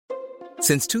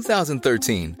Since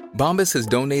 2013, Bombas has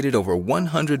donated over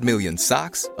 100 million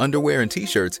socks, underwear, and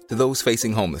T-shirts to those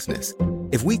facing homelessness.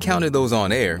 If we counted those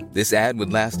on air, this ad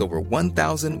would last over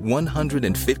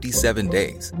 1,157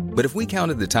 days. But if we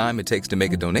counted the time it takes to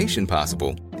make a donation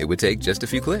possible, it would take just a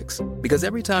few clicks. Because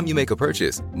every time you make a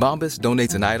purchase, Bombas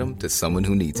donates an item to someone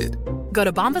who needs it. Go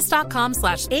to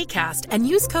bombas.com/ACAST and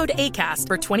use code ACAST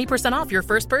for 20% off your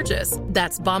first purchase.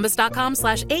 That's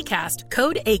bombas.com/ACAST,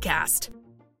 code ACAST.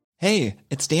 Hey,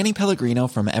 it's Danny Pellegrino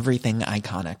from Everything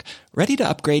Iconic. Ready to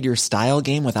upgrade your style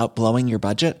game without blowing your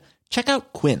budget? Check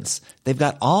out Quince. They've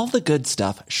got all the good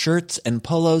stuff, shirts and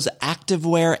polos,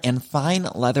 activewear, and fine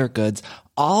leather goods,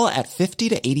 all at 50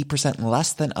 to 80%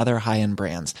 less than other high-end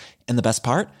brands. And the best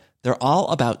part? They're all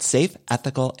about safe,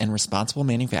 ethical, and responsible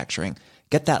manufacturing.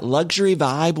 Get that luxury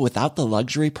vibe without the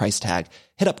luxury price tag.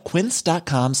 Hit up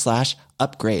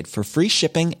quince.com/upgrade for free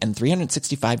shipping and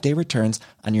 365-day returns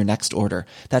on your next order.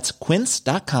 That's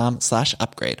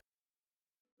quince.com/upgrade.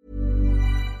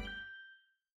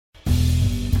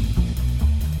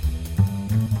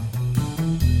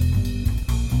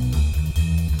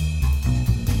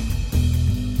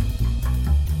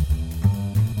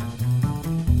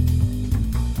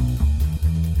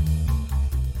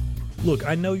 Look,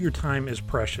 I know your time is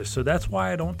precious, so that's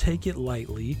why I don't take it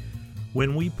lightly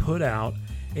when we put out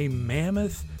a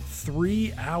mammoth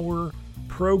 3-hour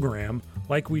program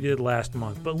like we did last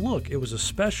month. But look, it was a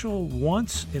special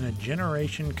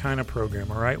once-in-a-generation kind of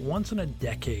program, all right?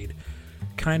 Once-in-a-decade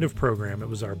kind of program. It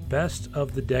was our best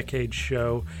of the decade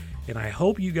show, and I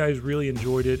hope you guys really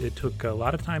enjoyed it. It took a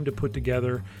lot of time to put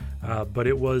together, but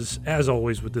it was, as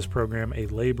always with this program, a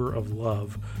labor of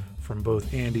love from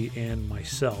both Andy and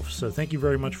myself. So thank you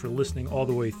very much for listening all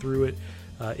the way through it.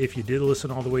 If you did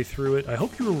listen all the way through it, I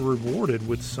hope you were rewarded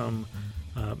with some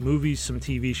movies, some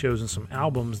TV shows, and some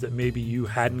albums that maybe you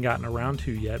hadn't gotten around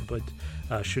to yet, but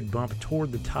should bump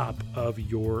toward the top of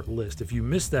your list. If you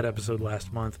missed that episode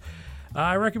last month,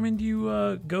 I recommend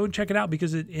you go and check it out,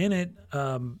 because in it,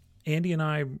 Andy and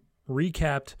I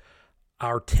recapped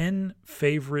our 10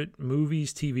 favorite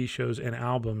movies, TV shows, and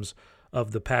albums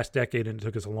of the past decade, and it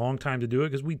took us a long time to do it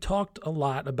because we talked a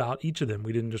lot about each of them.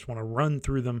 We didn't just want to run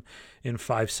through them in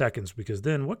 5 seconds, because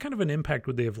then what kind of an impact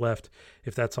would they have left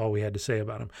if that's all we had to say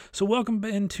about them? So welcome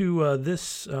into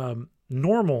this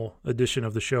normal edition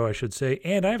of the show, I should say,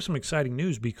 and I have some exciting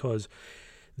news, because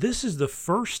this is the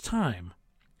first time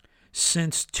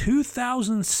since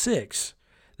 2006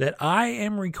 that I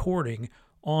am recording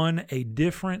on a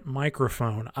different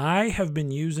microphone. I have been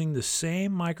using the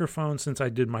same microphone since I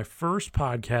did my first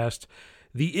podcast,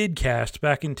 the IDcast,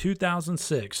 back in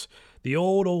 2006. The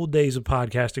old days of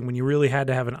podcasting, when you really had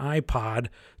to have an iPod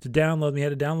to download them. You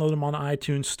had to download them on the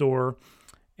iTunes store,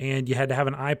 and you had to have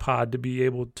an iPod to be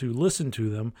able to listen to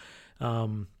them,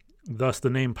 thus the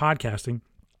name podcasting.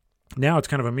 Now it's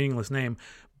kind of a meaningless name,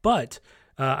 but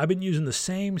I've been using the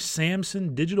same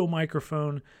Samson digital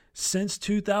microphone since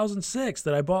 2006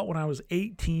 that I bought when I was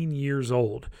 18 years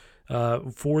old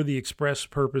for the express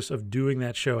purpose of doing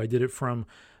that show. I did it from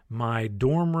my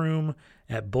dorm room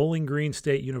at Bowling Green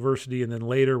State University, and then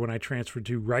later when I transferred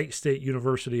to Wright State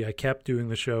University, I kept doing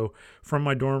the show from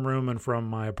my dorm room and from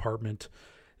my apartment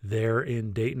there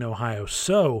in Dayton, Ohio.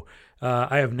 So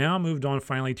I have now moved on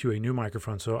finally to a new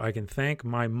microphone, so I can thank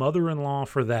my mother-in-law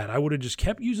for that. I would have just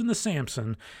kept using the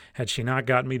Samson had she not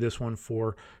gotten me this one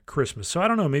for Christmas. So I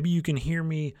don't know, maybe you can hear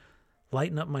me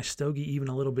lighten up my stogie even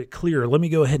a little bit clearer. Let me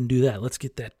go ahead and do that. Let's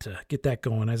get that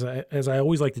going. As I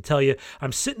always like to tell you,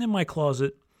 I'm sitting in my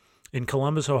closet in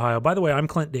Columbus, Ohio. By the way, I'm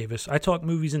Clint Davis. I talk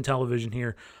movies and television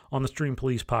here on the Stream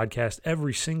Police podcast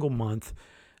every single month.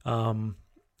 And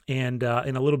in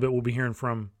a little bit, we'll be hearing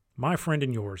from my friend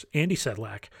and yours, Andy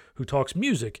Sedlak, who talks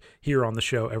music here on the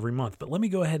show every month. But let me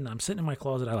go ahead, and I'm sitting in my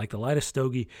closet. I like to light a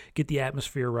stogie, get the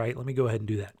atmosphere right. Let me go ahead and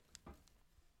do that.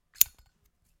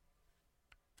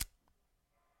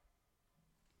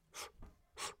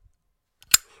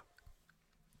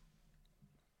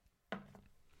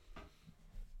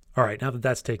 All right, now that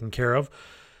that's taken care of,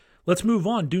 let's move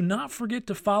on. Do not forget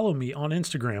to follow me on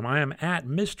Instagram. I am at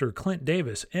Mr. Clint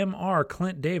Davis, Mr.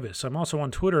 Clint Davis. I'm also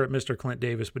on Twitter at Mr. Clint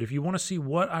Davis, but if you want to see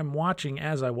what I'm watching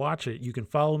as I watch it, you can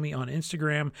follow me on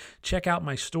Instagram. Check out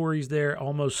my stories there.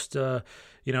 Almost,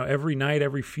 every night,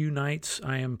 every few nights,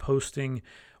 I am posting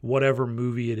whatever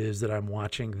movie it is that I'm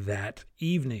watching that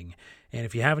evening. And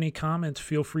if you have any comments,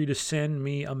 feel free to send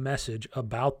me a message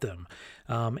about them.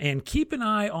 And keep an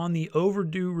eye on the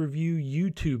Overdue Review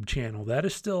YouTube channel. That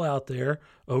is still out there.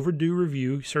 Overdue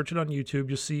Review. Search it on YouTube.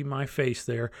 You'll see my face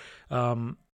there.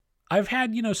 I've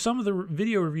had, some of the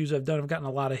video reviews I've done have gotten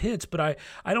a lot of hits, but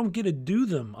I don't get to do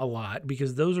them a lot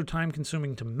because those are time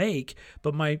consuming to make.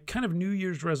 But my kind of New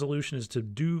Year's resolution is to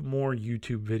do more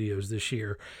YouTube videos this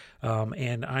year.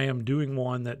 And I am doing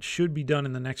one that should be done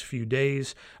in the next few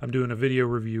days. I'm doing a video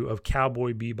review of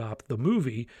Cowboy Bebop, the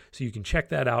movie. So you can check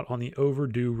that out on the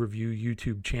Overdue Review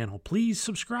YouTube channel. Please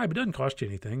subscribe. It doesn't cost you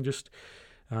anything. Just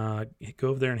go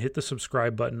over there and hit the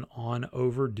subscribe button on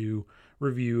Overdue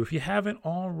Review if you haven't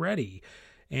already.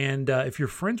 And if you're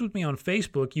friends with me on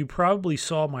Facebook, you probably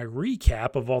saw my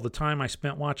recap of all the time I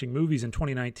spent watching movies in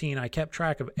 2019. I kept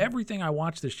track of everything I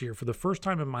watched this year for the first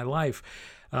time in my life.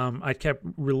 I kept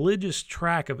religious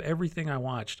track of everything I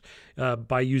watched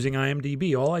by using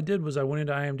IMDb. All I did was I went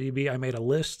into IMDb, I made a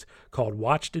list called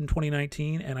Watched in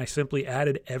 2019, and I simply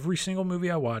added every single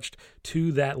movie I watched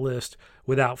to that list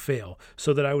without fail,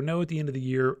 so that I would know at the end of the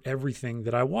year everything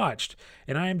that I watched.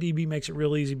 And IMDb makes it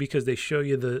real easy because they show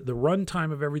you the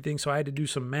runtime of everything, so I had to do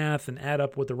some math and add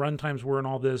up what the runtimes were and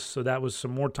all this, so that was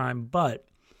some more time. But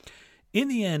in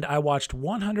the end, I watched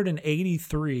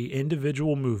 183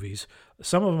 individual movies.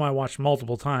 Some of them I watched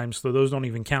multiple times, so those don't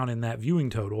even count in that viewing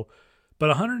total. But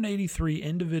 183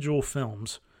 individual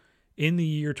films in the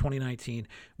year 2019,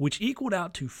 which equaled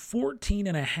out to 14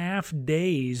 and a half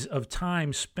days of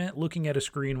time spent looking at a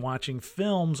screen watching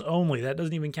films only. That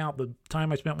doesn't even count the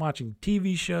time I spent watching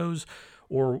TV shows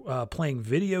or playing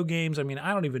video games. I mean,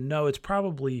 I don't even know. It's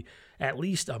probably at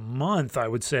least a month, I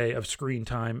would say, of screen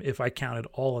time if I counted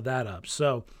all of that up.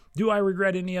 So do I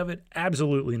regret any of it?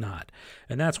 Absolutely not.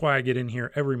 And that's why I get in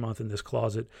here every month in this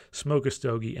closet, smoke a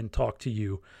stogie, and talk to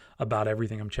you about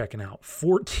everything I'm checking out.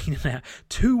 14 and a half,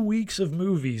 2 weeks of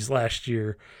movies last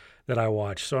year that I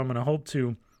watched. So I'm going to hope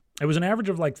to, it was an average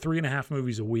of like 3.5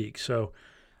 movies a week. So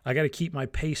I got to keep my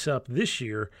pace up this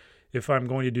year if I'm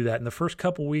going to do that. In the first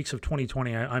couple weeks of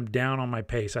 2020, I'm down on my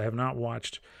pace. I have not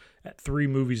watched 3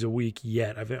 movies a week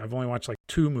yet. I've only watched like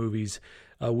 2 movies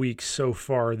a week so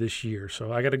far this year.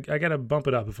 So I gotta bump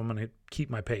it up if I'm going to keep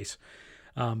my pace.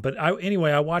 But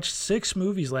I watched 6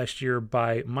 movies last year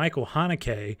by Michael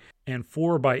Haneke and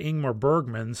 4 by Ingmar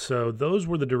Bergman. So those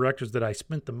were the directors that I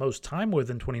spent the most time with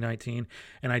in 2019,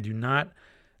 and I do not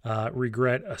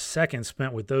regret a second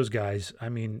spent with those guys. I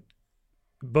mean,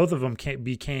 both of them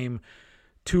became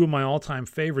 2 of my all-time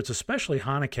favorites, especially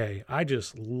Haneke. I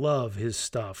just love his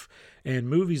stuff. And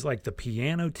movies like The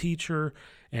Piano Teacher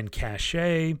and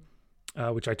Caché,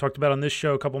 which I talked about on this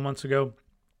show a couple months ago.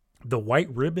 The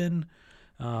White Ribbon.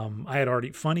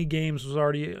 Funny Games was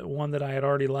already one that I had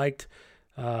already liked.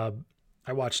 I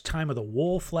watched Time of the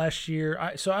Wolf last year.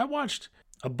 I watched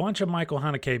a bunch of Michael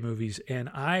Haneke movies, and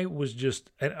I was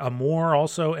just, Amour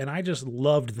also, and I just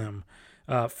loved them.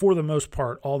 For the most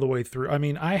part, all the way through. I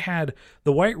mean, I had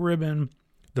The White Ribbon,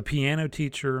 The Piano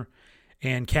Teacher,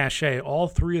 and Caché. All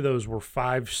 3 of those were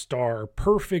 5-star,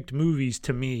 perfect movies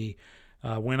to me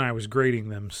when I was grading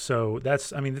them. So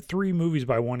the 3 movies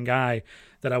by one guy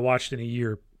that I watched in a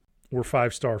year were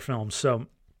 5-star films. So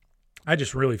I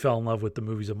just really fell in love with the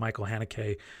movies of Michael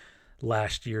Haneke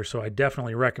last year. So I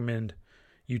definitely recommend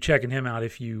you checking him out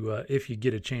if you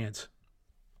get a chance.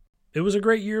 It was a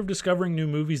great year of discovering new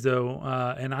movies, though,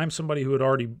 and I'm somebody who had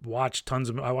already watched tons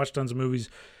of movies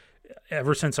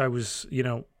ever since I was,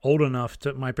 old enough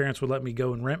to. My parents would let me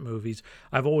go and rent movies.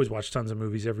 I've always watched tons of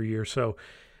movies every year, so.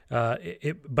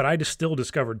 But I just still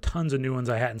discovered tons of new ones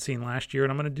I hadn't seen last year,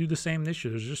 and I'm going to do the same this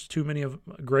year. There's just too many of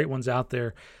great ones out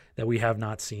there that we have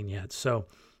not seen yet. So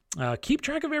keep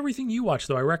track of everything you watch,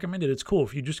 though. I recommend it. It's cool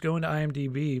if you just go into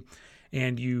IMDb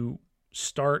and you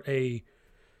start a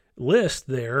list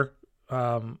there.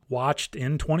 Watched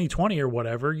in 2020 or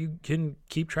whatever, you can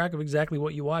keep track of exactly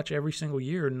what you watch every single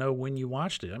year and know when you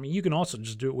watched it. I mean, you can also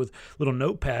just do it with a little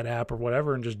notepad app or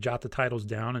whatever and just jot the titles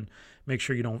down and make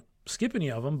sure you don't skip any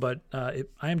of them. But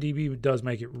IMDb does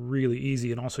make it really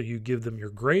easy, and also you give them your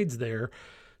grades there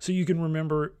so you can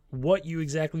remember what you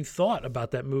exactly thought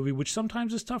about that movie, which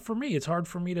sometimes is tough for me. It's hard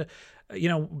for me to,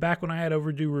 back when I had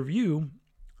Overdue Review,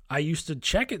 I used to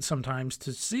check it sometimes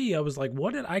to see. I was like,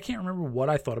 I can't remember what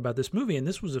I thought about this movie. And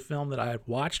this was a film that I had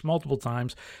watched multiple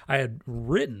times. I had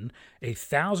written a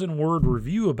 1,000-word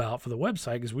review about for the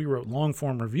website because we wrote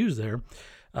long-form reviews there.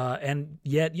 And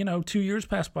yet, 2 years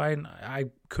passed by and I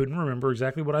couldn't remember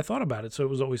exactly what I thought about it. So it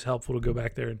was always helpful to go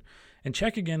back there and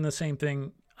check again. The same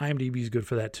thing, IMDb is good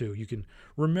for that too. You can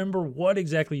remember what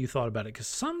exactly you thought about it, because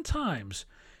sometimes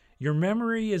your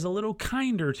memory is a little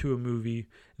kinder to a movie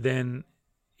than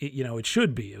it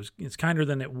should be. It's kinder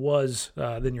than it was,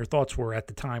 than your thoughts were at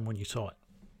the time when you saw it.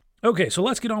 Okay, so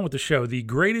let's get on with the show. The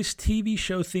greatest TV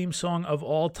show theme song of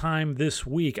all time this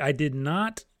week. I did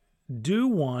not do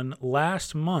one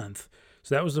last month.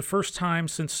 So that was the first time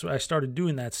since I started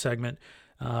doing that segment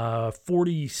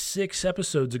 47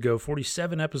 episodes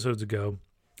ago.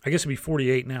 I guess it'd be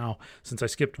 48 now since I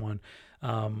skipped one.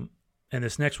 And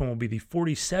this next one will be the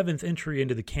 47th entry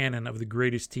into the canon of the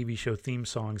greatest TV show theme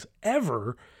songs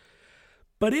ever.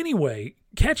 But anyway,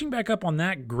 catching back up on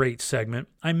that great segment,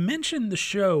 I mentioned the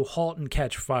show Halt and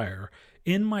Catch Fire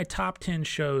in my top 10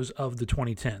 shows of the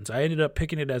 2010s. I ended up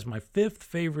picking it as my 5th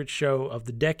favorite show of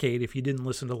the decade if you didn't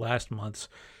listen to last month's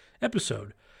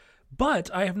episode.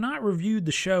 But I have not reviewed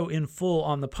the show in full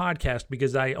on the podcast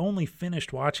because I only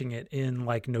finished watching it in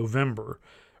like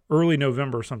early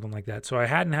November or something like that. So I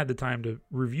hadn't had the time to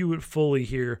review it fully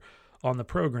here on the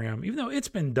program, even though it's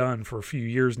been done for a few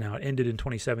years now. It ended in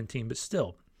 2017, but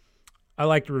still, I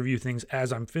like to review things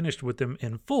as I'm finished with them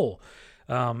in full.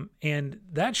 And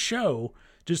that show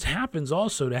just happens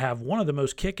also to have one of the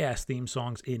most kick-ass theme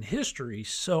songs in history.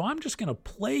 So I'm just going to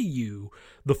play you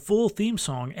the full theme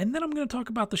song, and then I'm going to talk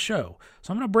about the show.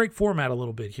 So I'm going to break format a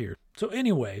little bit here. So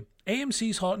anyway,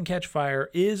 AMC's Halt and Catch Fire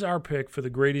is our pick for the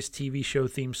greatest TV show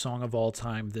theme song of all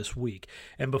time this week.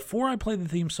 And before I play the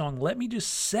theme song, let me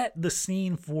just set the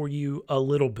scene for you a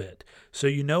little bit so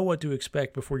you know what to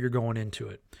expect before you're going into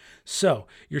it. So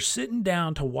you're sitting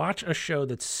down to watch a show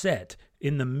that's set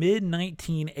in the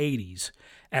mid-1980s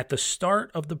at the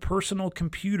start of the personal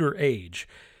computer age.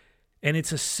 And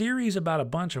it's a series about a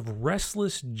bunch of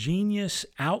restless genius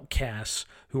outcasts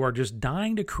who are just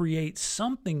dying to create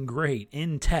something great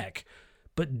in tech,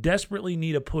 but desperately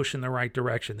need a push in the right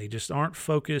direction. They just aren't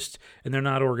focused and they're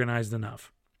not organized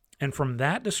enough. And from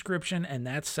that description and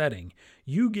that setting,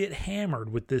 you get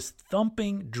hammered with this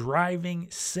thumping, driving,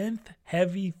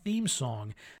 synth-heavy theme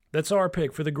song. That's our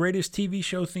pick for the greatest TV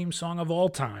show theme song of all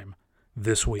time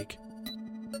this week.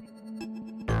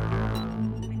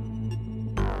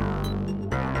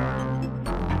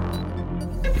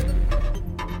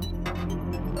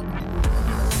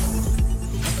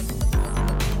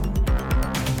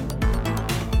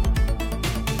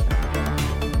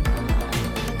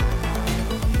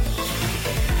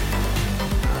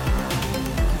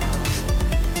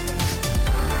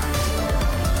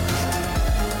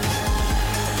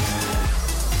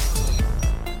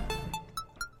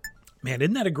 Man,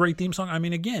 isn't that a great theme song? I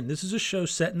mean, again, this is a show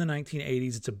set in the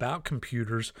 1980s. It's about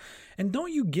computers. And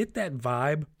don't you get that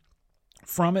vibe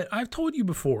from it? I've told you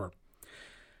before,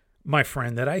 my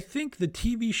friend, that I think the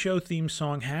TV show theme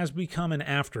song has become an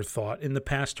afterthought in the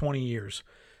past 20 years.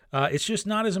 It's just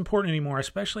not as important anymore,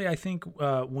 especially I think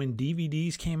when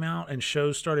DVDs came out and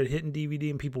shows started hitting DVD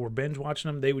and people were binge watching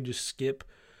them, they would just skip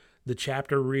the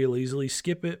chapter real easily.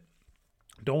 Skip it.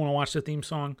 Don't want to watch the theme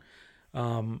song.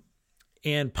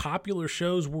 And popular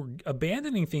shows were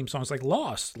abandoning theme songs like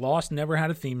Lost. Lost never had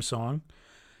a theme song.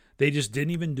 They just didn't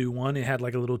even do one. It had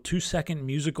like a little 2-second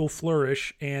musical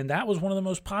flourish, and that was one of the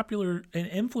most popular and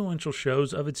influential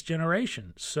shows of its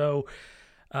generation. So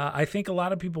I think a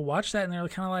lot of people watch that and they're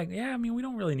kind of like, yeah, I mean, we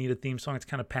don't really need a theme song. It's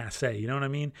kind of passé, you know what I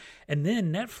mean? And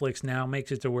then Netflix now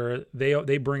makes it to where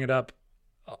they bring it up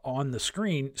on the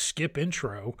screen, skip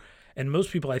intro. And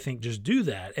most people, I think, just do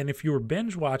that. And if you were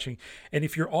binge watching, and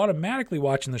if you're automatically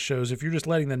watching the shows, if you're just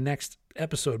letting the next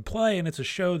episode play and it's a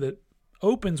show that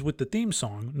opens with the theme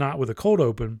song, not with a cold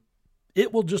open,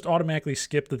 it will just automatically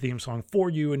skip the theme song for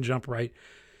you and jump right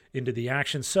into the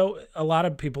action. So a lot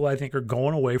of people, I think, are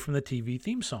going away from the TV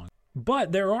theme song.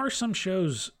 But there are some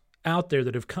shows out there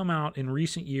that have come out in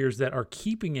recent years that are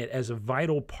keeping it as a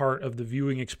vital part of the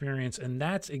viewing experience, and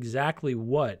that's exactly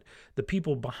what the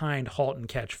people behind Halt and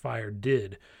Catch Fire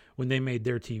did when they made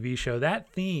their TV show. That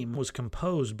theme was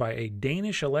composed by a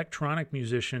Danish electronic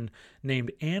musician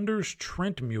named Anders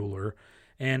Trentmuller,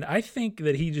 and I think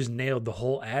that he just nailed the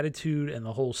whole attitude and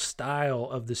the whole style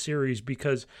of the series,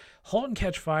 because Halt and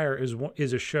Catch Fire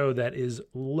is a show that is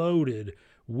loaded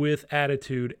with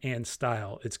attitude and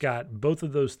style. It's got both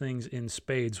of those things in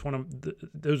spades.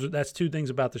 That's two things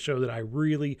about the show that I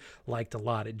really liked a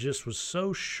lot. It just was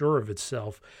so sure of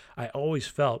itself. I always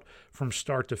felt from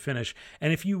start to finish.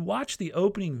 And if you watch the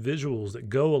opening visuals that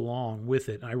go along with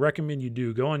it, and I recommend you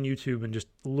do, go on YouTube and just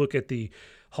look at the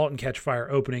Halt and Catch Fire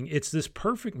opening. It's this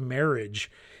perfect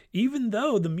marriage, even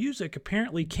though the music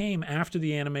apparently came after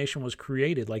the animation was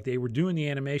created. Like they were doing the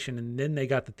animation and then they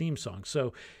got the theme song.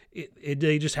 So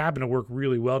they just happen to work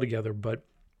really well together, but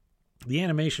the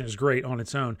animation is great on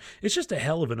its own. It's just a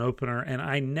hell of an opener, and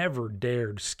I never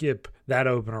dared skip that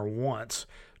opener once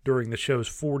during the show's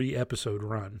 40-episode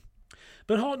run.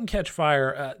 But Halt and Catch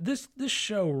Fire, this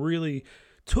show really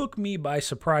took me by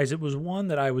surprise. It was one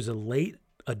that I was a late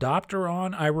adopter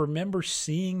on. I remember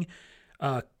seeing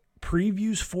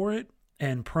previews for it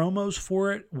and promos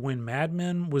for it when Mad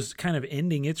Men was kind of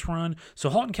ending its run. So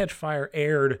 *Halt and Catch Fire*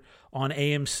 aired on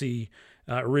AMC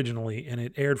originally, and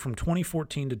it aired from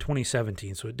 2014 to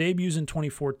 2017. So it debuts in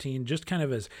 2014, just kind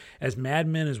of as Mad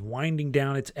Men is winding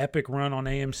down its epic run on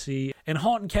AMC. And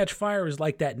 *Halt and Catch Fire* is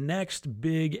like that next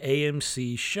big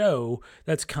AMC show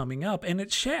that's coming up. And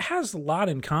it has a lot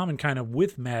in common kind of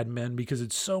with Mad Men because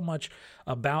it's so much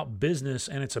about business,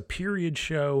 and it's a period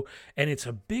show, and it's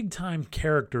a big-time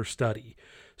character study.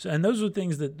 So, and those are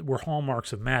things that were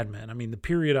hallmarks of Mad Men. I mean, the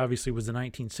period obviously was the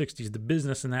 1960s. The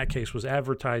business in that case was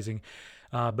advertising,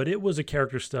 but it was a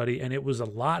character study, and it was a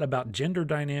lot about gender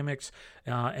dynamics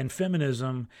and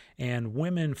feminism and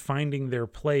women finding their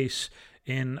place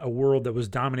in a world that was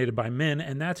dominated by men.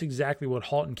 And that's exactly what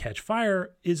 *Halt and Catch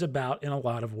Fire* is about in a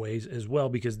lot of ways as well,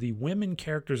 because the women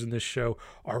characters in this show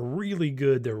are really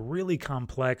good. They're really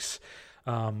complex.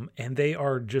 And they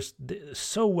are just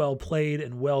so well played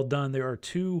and well done. There are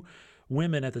two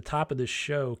women at the top of this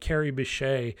show, Carrie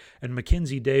Bechet and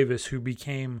Mackenzie Davis, who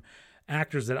became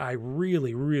actors that I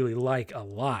really, really like a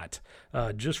lot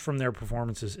just from their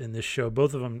performances in this show.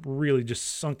 Both of them really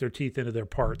just sunk their teeth into their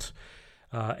parts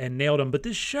and nailed them. But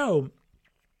this show,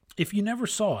 if you never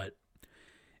saw it,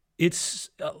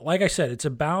 it's, like I said, it's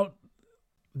about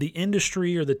the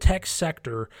industry or the tech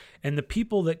sector and the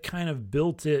people that kind of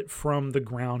built it from the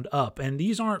ground up. And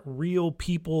these aren't real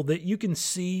people. That you can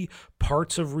see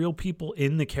parts of real people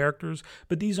in the characters,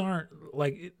 but these aren't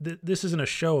like, this isn't a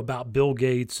show about Bill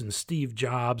Gates and Steve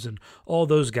Jobs and all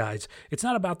those guys. It's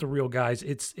not about the real guys.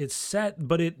 It's set,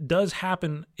 but it does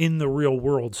happen in the real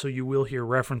world. So you will hear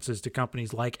references to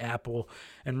companies like Apple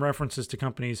and references to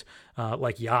companies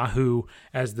like Yahoo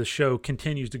as the show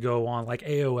continues to go on, like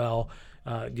AOL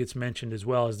gets mentioned as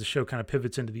well as the show kind of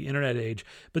pivots into the internet age.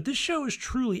 But this show is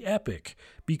truly epic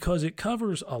because it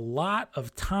covers a lot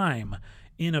of time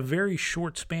in a very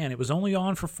short span. It was only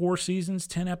on for 4 seasons,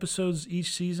 10 episodes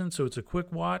each season, so it's a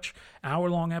quick watch,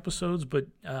 hour-long episodes, but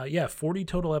 40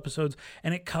 total episodes,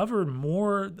 and it covered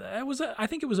more. I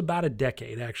think it was about a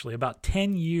decade, actually, about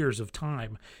 10 years of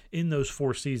time in those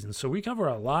 4 seasons. So we cover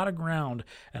a lot of ground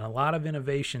and a lot of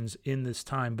innovations in this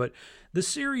time, but the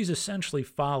series essentially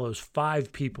follows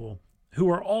 5 people who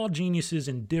are all geniuses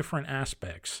in different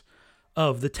aspects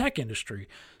of the tech industry.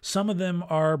 Some of them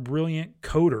are brilliant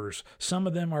coders. Some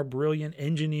of them are brilliant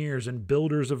engineers and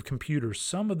builders of computers.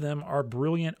 Some of them are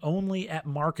brilliant only at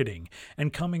marketing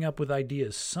and coming up with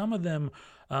ideas. Some of them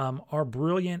are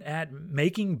brilliant at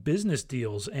making business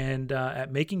deals and at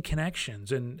making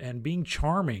connections and being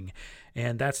charming.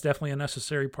 And that's definitely a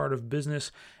necessary part of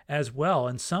business as well.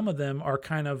 And some of them are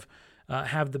kind of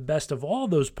have the best of all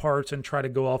those parts and try to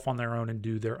go off on their own and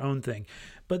do their own thing.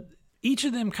 But each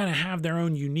of them kind of have their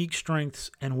own unique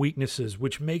strengths and weaknesses,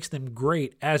 which makes them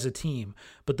great as a team.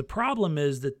 But the problem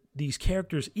is that these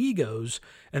characters' egos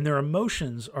and their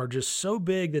emotions are just so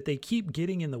big that they keep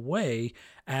getting in the way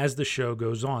as the show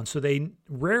goes on. So they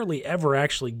rarely ever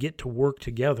actually get to work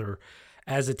together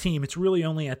as a team. It's really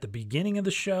only at the beginning of the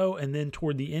show and then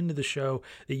toward the end of the show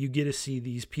that you get to see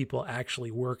these people actually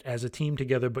work as a team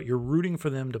together, but you're rooting for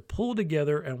them to pull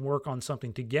together and work on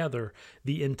something together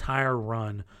the entire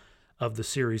run of the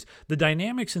series. The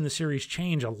dynamics in the series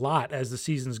change a lot as the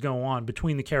seasons go on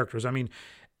between the characters. I mean,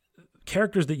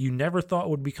 characters that you never thought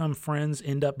would become friends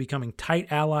end up becoming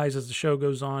tight allies as the show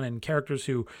goes on, and characters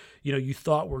who, you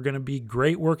thought were going to be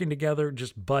great working together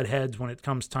just butt heads when it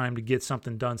comes time to get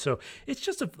something done. So it's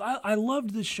just I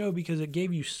loved this show because it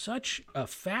gave you such a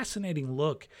fascinating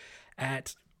look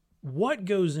at what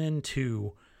goes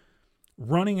into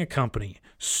running a company,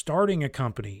 starting a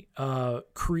company,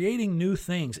 creating new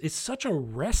things. It's such a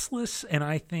restless and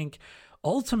I think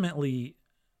ultimately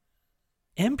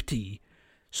empty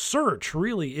search,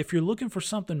 really. If you're looking for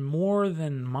something more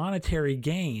than monetary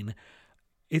gain,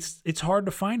 it's hard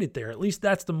to find it there. At least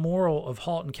that's the moral of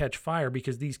 *Halt and Catch Fire*,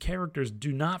 because these characters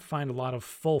do not find a lot of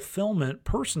fulfillment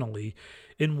personally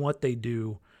in what they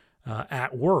do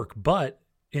at work. But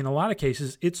in a lot of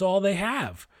cases, it's all they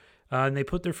have. And they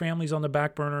put their families on the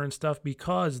back burner and stuff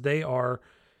because they are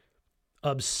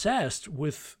obsessed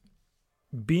with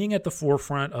being at the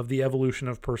forefront of the evolution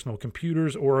of personal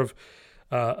computers or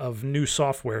of new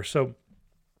software. So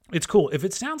it's cool. If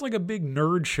it sounds like a big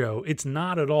nerd show, it's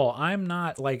not at all. I'm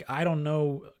not I don't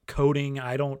know coding.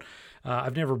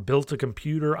 I've never built a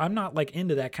computer. I'm not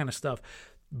into that kind of stuff.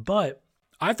 But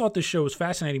I thought this show was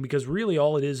fascinating because really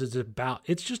all it is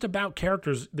it's just about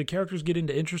characters. The characters get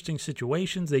into interesting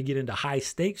situations. They get into high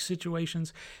stakes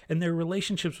situations, and their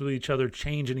relationships with each other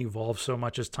change and evolve so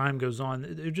much as time goes on.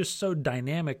 They're just so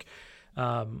dynamic.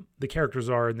 The characters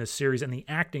are in this series, and the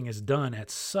acting is done at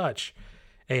such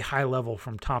a high level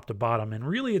from top to bottom. And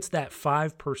really, it's that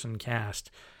 5-person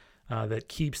cast that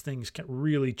keeps things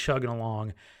really chugging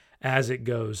along as it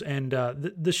goes. And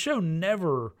the show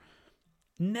never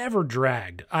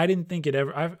dragged. I didn't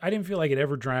feel like it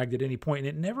ever dragged at any point, and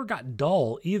it never got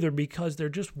dull either, because there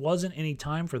just wasn't any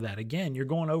time for that. Again, you're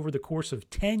going over the course of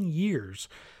 10 years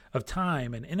of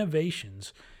time and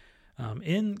innovations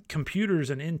in computers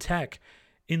and in tech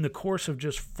in the course of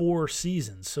just 4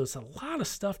 seasons. So it's a lot of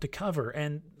stuff to cover.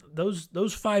 And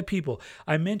those 5 people,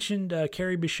 I mentioned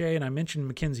Carrie Bechet and I mentioned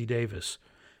Mackenzie Davis.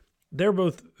 They're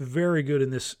both very good in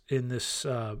this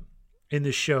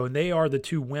show, and they are the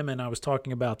 2 women I was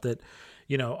talking about that,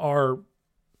 are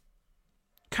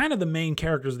kind of the main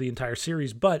characters of the entire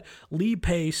series. But Lee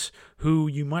Pace, who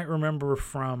you might remember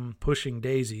from Pushing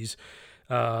Daisies,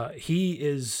 he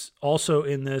is also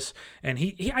in this, and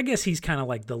he I guess he's kind of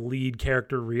like the lead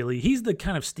character, really. He's the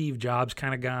kind of Steve Jobs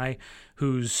kind of guy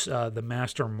who's the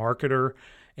master marketer,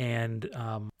 and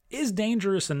is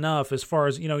dangerous enough as far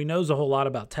as, he knows a whole lot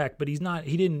about tech, but he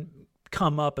didn't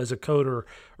come up as a coder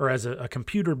or as a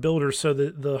computer builder, so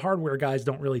the hardware guys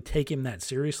don't really take him that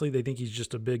seriously. They think he's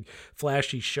just a big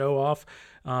flashy show off,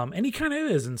 and he kind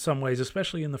of is in some ways,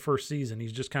 especially in the first season.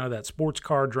 He's just kind of that sports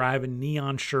car driving,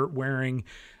 neon shirt wearing,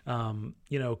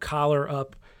 collar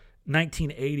up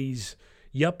 1980s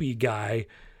yuppie guy,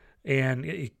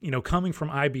 and coming from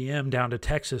IBM down to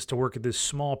Texas to work at this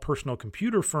small personal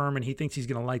computer firm, and he thinks he's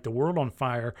going to light the world on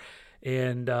fire,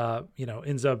 and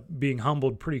ends up being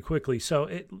humbled pretty quickly. So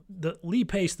the Lee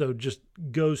Pace, though, just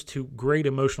goes to great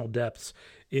emotional depths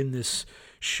in this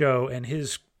show, and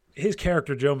his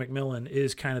character, Joe McMillan,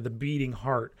 is kind of the beating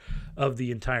heart of the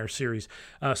entire series.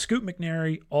 Scoot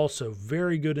McNairy, also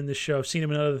very good in this show. I've seen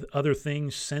him in other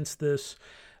things since this,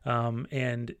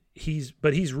 and he's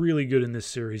really good in this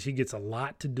series. He gets a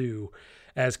lot to do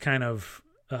as kind of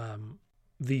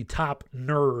the top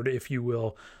nerd, if you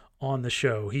will, on the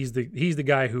show. He's the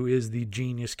guy who is the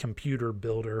genius computer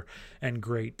builder and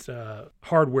great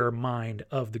hardware mind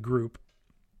of the group,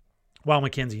 while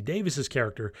Mackenzie Davis's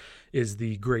character is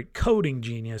the great coding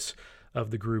genius of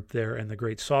the group there and the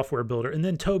great software builder. And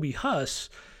then Toby Huss,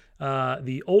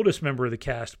 the oldest member of the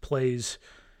cast, plays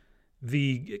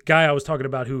the guy I was talking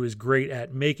about who is great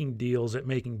at making deals, at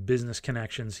making business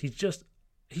connections. He's just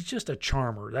a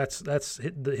charmer. That's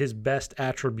his best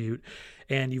attribute.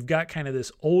 And you've got kind of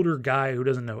this older guy who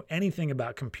doesn't know anything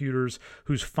about computers,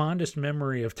 whose fondest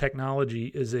memory of technology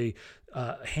is a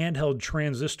handheld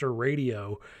transistor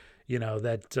radio,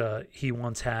 that he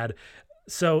once had.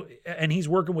 So, and he's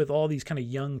working with all these kind of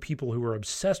young people who are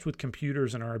obsessed with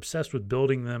computers and are obsessed with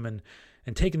building them and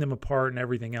taking them apart and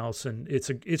everything else. And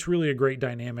it's really a great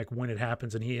dynamic when it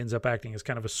happens, and he ends up acting as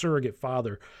kind of a surrogate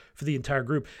father for the entire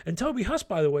group. And Toby Huss,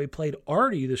 by the way, played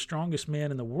Artie, the strongest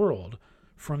man in the world,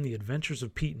 from The Adventures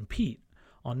of Pete and Pete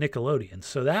on Nickelodeon.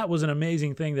 So that was an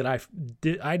amazing thing that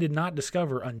I did not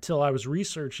discover until I was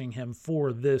researching him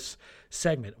for this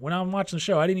segment. When I'm watching the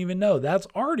show, I didn't even know that's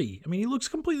Artie. I mean, he looks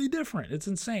completely different. It's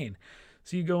insane.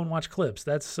 So you go and watch clips.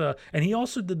 That's and he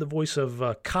also did the voice of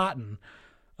Cotton,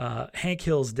 Hank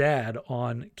Hill's dad,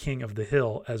 on King of the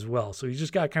Hill as well. So he's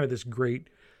just got kind of this great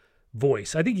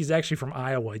voice. I think he's actually from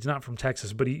Iowa. He's not from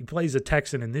Texas, but he plays a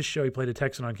Texan in this show. He played a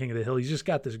Texan on King of the Hill. He's just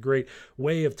got this great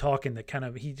way of talking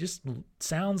that he just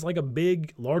sounds like a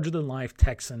big, larger-than-life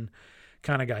Texan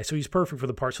kind of guy. So he's perfect for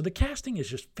the part. So the casting is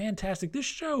just fantastic. This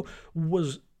show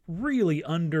was really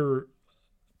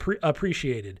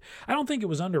appreciated. I don't think it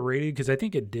was underrated, because I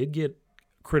think it did get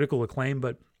critical acclaim,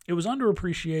 but it was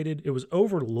underappreciated. It was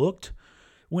overlooked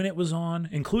when it was on,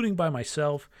 including by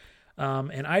myself.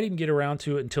 And I didn't get around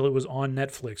to it until it was on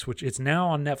Netflix, which it's now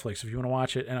on Netflix if you want to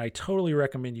watch it. And I totally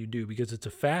recommend you do, because it's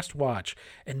a fast watch.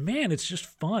 And man, it's just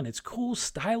fun. It's cool,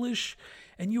 stylish,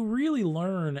 and you really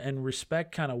learn and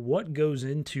respect kind of what goes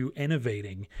into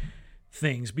innovating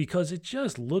things, because it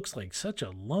just looks like such a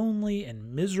lonely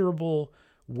and miserable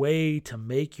way to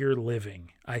make your living,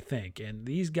 I think. And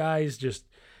these guys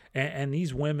and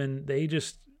these women, they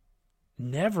just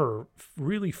never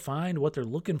really find what they're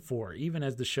looking for, even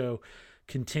as the show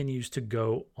continues to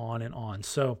go on and on.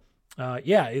 So,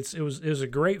 it was a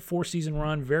great 4-season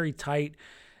run, very tight.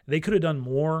 They could have done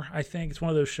more, I think. It's one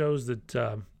of those shows that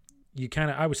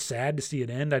I was sad to see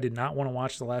it end. I did not want to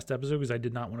watch the last episode because I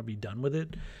did not want to be done with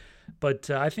it.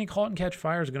 But I think *Halt and Catch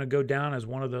Fire* is going to go down as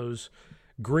one of those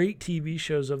great TV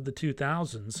shows of the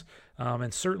 2000s,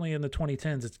 and certainly in the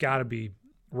 2010s, it's got to be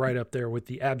right up there with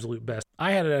the absolute best.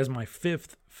 I had it as my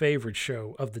 5th favorite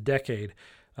show of the decade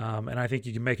And I think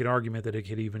you can make an argument that it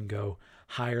could even go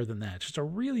higher than that. Just a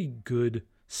really good,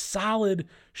 solid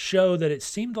show that it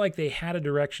seemed like they had a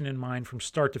direction in mind from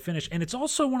start to finish. And it's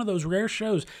also one of those rare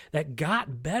shows that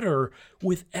got better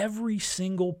with every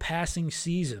single passing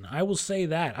season. I will say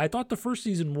that. I thought the first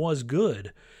season was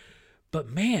good, but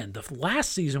man, the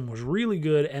last season was really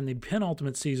good, and the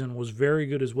penultimate season was very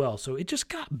good as well. So it just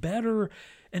got better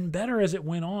and better as it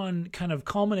went on, kind of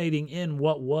culminating in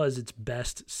what was its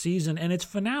best season. And its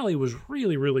finale was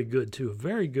really, really good too. A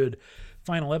very good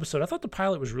final episode. I thought the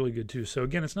pilot was really good too. So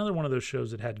again, it's another one of those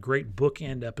shows that had great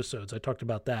bookend episodes. I talked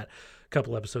about that a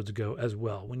couple episodes ago as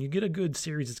well. When you get a good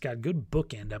series, it's got good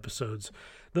bookend episodes.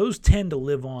 Those tend to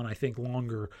live on, I think,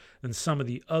 longer than some of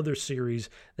the other series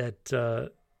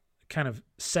that kind of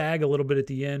sag a little bit at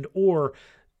the end or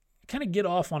kind of get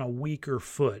off on a weaker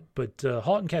foot. But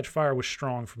Halt and Catch Fire was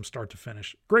strong from start to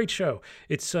finish. Great show.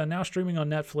 It's now streaming on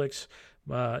Netflix.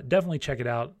 Definitely check it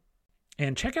out.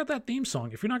 And check out that theme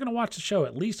song. If you're not going to watch the show,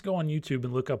 at least go on YouTube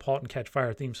and look up Halt and Catch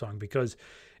Fire theme song, because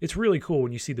it's really cool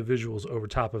when you see the visuals over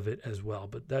top of it as well.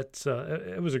 But that's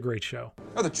it was a great show.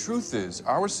 No, the truth is,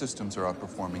 our systems are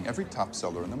outperforming every top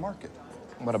seller in the market.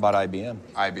 What about IBM?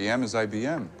 IBM is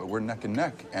IBM, but we're neck and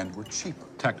neck, and we're cheaper.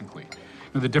 Technically.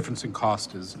 The difference in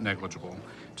cost is negligible.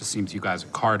 Just seems you guys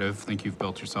at Cardiff think you've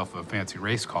built yourself a fancy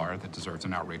race car that deserves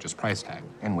an outrageous price tag.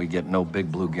 And we get no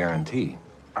big blue guarantee.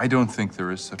 I don't think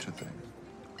there is such a thing.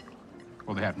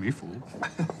 Well, they had me fooled.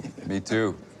 Me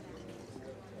too.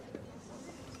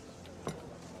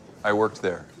 I worked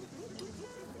there.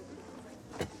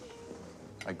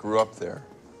 I grew up there.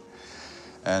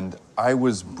 And I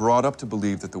was brought up to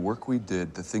believe that the work we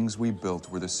did, the things we built,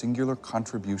 were the singular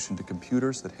contribution to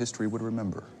computers that history would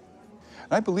remember.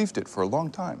 And I believed it for a long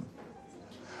time.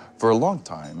 For a long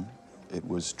time, it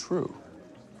was true.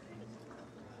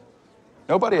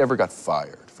 Nobody ever got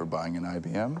fired for buying an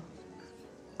IBM,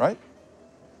 right?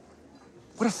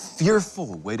 What a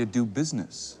fearful way to do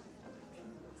business.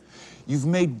 You've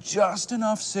made just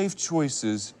enough safe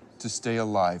choices to stay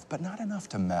alive, but not enough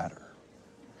to matter.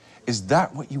 Is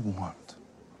that what you want?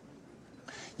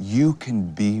 You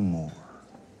can be more.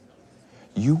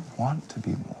 You want to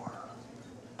be more,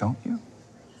 don't you?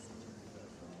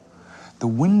 The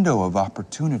window of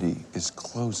opportunity is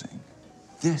closing.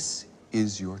 This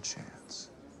is your chance.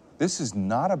 This is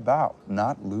not about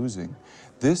not losing.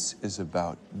 This is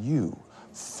about you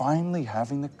finally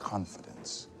having the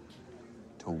confidence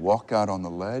to walk out on the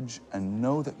ledge and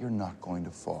know that you're not going to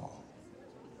fall.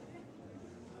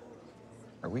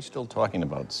 Are we still talking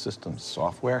about systems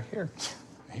software here?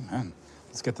 Amen.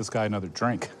 Let's get this guy another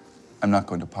drink. I'm not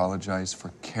going to apologize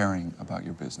for caring about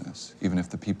your business, even if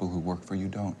the people who work for you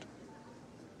don't.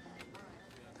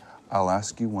 I'll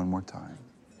ask you one more time.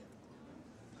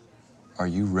 Are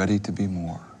you ready to be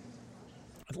more?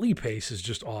 Lee Pace is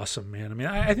just awesome, man. I mean,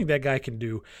 I think that guy can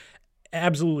do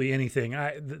absolutely anything.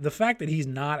 The fact that he's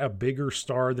not a bigger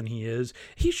star than he is,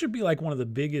 he should be like one of the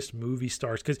biggest movie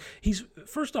stars, because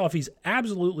first off, he's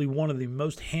absolutely one of the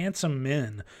most handsome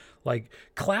men, like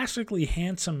classically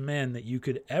handsome men that you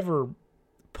could ever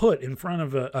put in front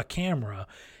of a camera.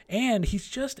 And he's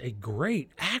just a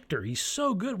great actor. He's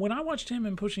so good. When I watched him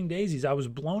in Pushing Daisies, I was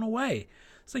blown away.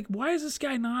 It's like, why is this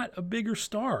guy not a bigger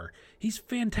star? He's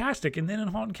fantastic. And then in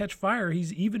Halt and Catch Fire,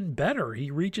 he's even better.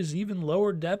 He reaches even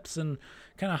lower depths and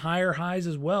kind of higher highs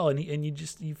as well. And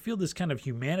you feel this kind of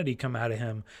humanity come out of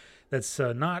him that's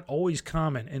not always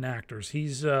common in actors.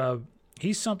 He's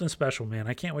something special, man.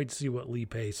 I can't wait to see what Lee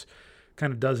Pace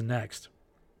kind of does next.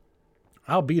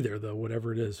 I'll be there, though,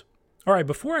 whatever it is. All right,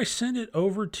 before I send it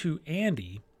over to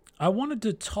Andy, I wanted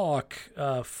to talk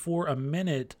for a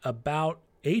minute about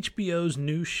HBO's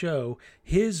new show,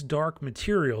 His Dark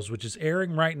Materials, which is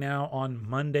airing right now on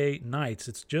Monday nights.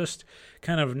 It's just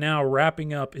kind of now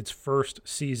wrapping up its first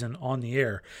season on the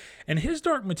air. And His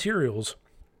Dark Materials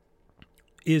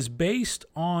is based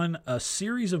on a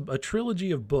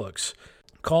trilogy of books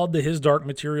called the His Dark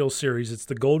Materials series. It's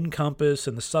the Golden Compass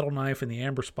and the Subtle Knife and the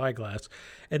Amber Spyglass.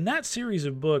 And that series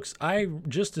of books, I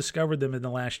just discovered them in the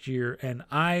last year, and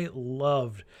I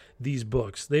loved these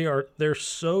books. They're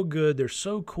so good. They're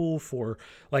so cool for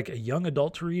like a young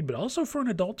adult to read, but also for an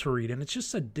adult to read. And it's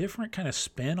just a different kind of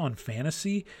spin on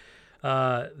fantasy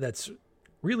that's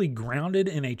really grounded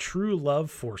in a true love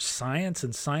for science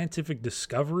and scientific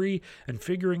discovery and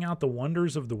figuring out the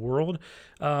wonders of the world.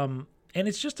 And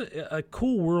it's just a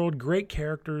cool world, great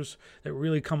characters that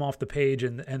really come off the page,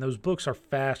 and those books are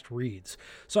fast reads.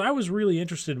 So I was really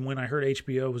interested when I heard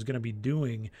HBO was going to be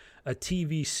doing a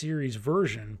TV series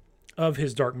version of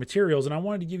His Dark Materials, and I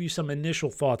wanted to give you some initial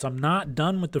thoughts. I'm not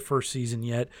done with the first season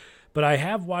yet, but I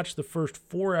have watched the first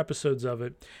 4 episodes of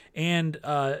it, and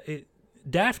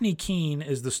Daphne Keane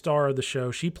is the star of the show.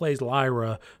 She plays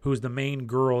Lyra, who is the main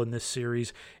girl in this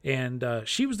series, and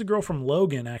she was the girl from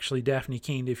Logan, actually, Daphne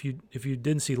Keane. If you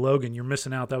didn't see Logan, you're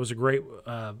missing out. That was a great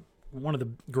one of the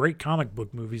great comic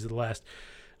book movies of the last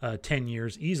 10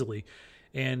 years, easily,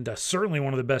 and certainly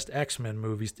one of the best X-Men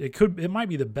movies. It might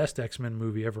be the best X-Men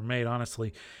movie ever made,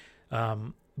 honestly.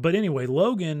 But anyway,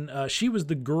 Logan, she was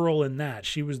the girl in that.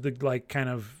 She was the kind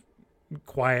of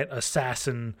quiet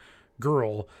assassin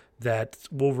girl that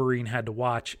Wolverine had to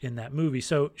watch in that movie.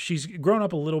 So she's grown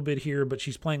up a little bit here, but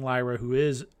she's playing Lyra, who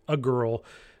is a girl,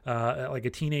 like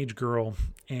a teenage girl.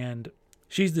 And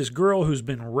she's this girl who's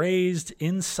been raised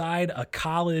inside a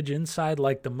college, inside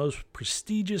like the most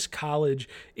prestigious college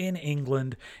in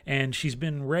England. And she's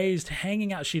been raised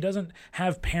hanging out. She doesn't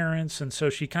have parents. And so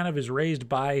she kind of is raised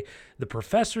by the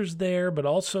professors there, but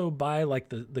also by like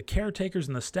the caretakers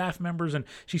and the staff members. And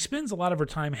she spends a lot of her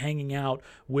time hanging out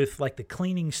with like the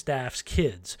cleaning staff's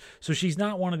kids. So she's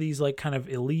not one of these like kind of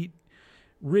elite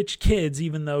rich kids,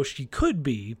 even though she could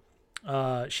be.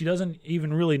 She doesn't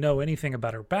even really know anything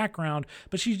about her background,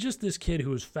 but she's just this kid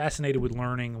who is fascinated with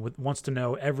learning, wants to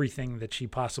know everything that she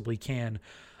possibly can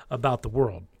about the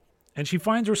world. And she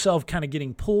finds herself kind of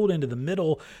getting pulled into the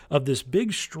middle of this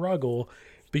big struggle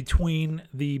between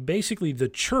basically the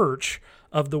church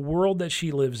of the world that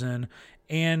she lives in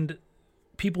and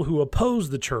people who oppose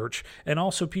the church, and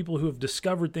also people who have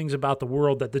discovered things about the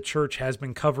world that the church has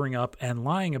been covering up and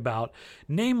lying about,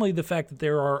 namely the fact that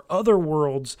there are other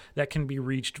worlds that can be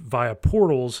reached via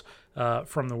portals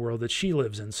from the world that she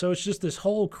lives in. So it's just this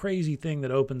whole crazy thing that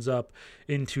opens up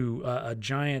into a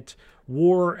giant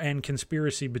war and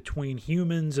conspiracy between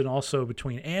humans and also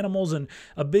between animals. And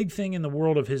a big thing in the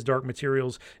world of his Dark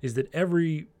Materials is that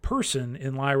every person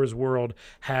in Lyra's world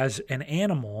has an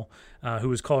animal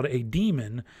who is called a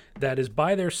demon that is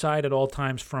by their side at all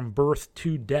times from birth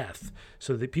to death.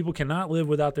 So that people cannot live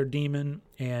without their demon,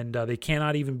 and they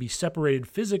cannot even be separated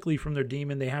physically from their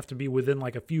demon. They have to be within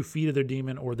like a few feet of their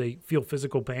demon, or they feel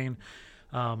physical pain.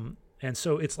 And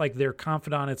so it's like their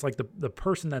confidant. It's like the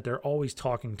person that they're always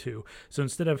talking to. So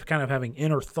instead of kind of having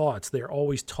inner thoughts, they're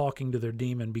always talking to their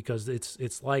demon, because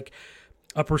it's like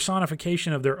a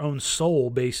personification of their own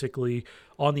soul, basically,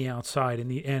 on the outside.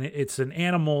 And it's an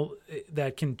animal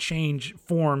that can change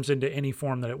forms into any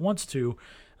form that it wants to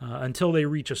until they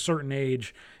reach a certain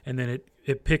age, and then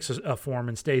it picks a form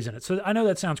and stays in it. So I know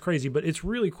that sounds crazy, but it's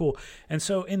really cool. And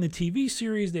so in the TV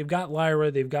series, they've got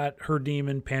Lyra, they've got her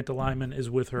demon, Pantalaimon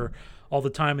is with her all the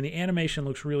time, and the animation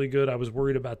looks really good. I was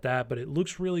worried about that, but it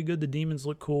looks really good. The demons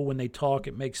look cool when they talk.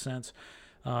 It makes sense.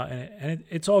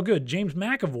 It's all good. James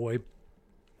McAvoy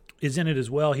is in it as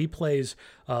well. He plays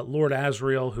Lord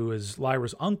Asriel, who is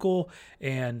Lyra's uncle,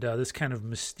 and this kind of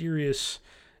mysterious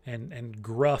and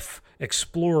gruff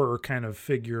explorer kind of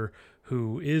figure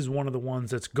who is one of the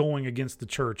ones that's going against the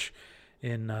church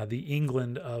in the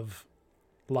England of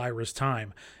Lyra's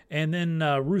time. And then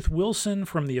Ruth Wilson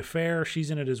from The Affair,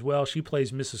 she's in it as well. She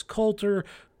plays Mrs. Coulter,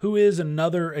 who is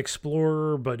another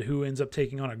explorer, but who ends up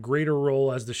taking on a greater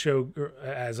role as the show,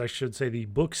 as I should say, the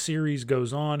book series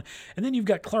goes on. And then you've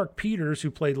got Clark Peters,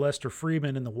 who played Lester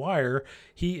Freeman in The Wire.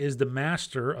 He is the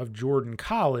master of Jordan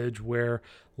College, where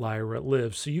Lyra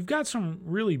lives. So you've got some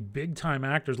really big-time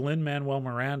actors. Lin-Manuel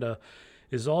Miranda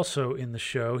is also in the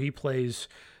show. He plays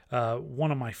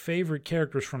one of my favorite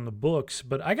characters from the books,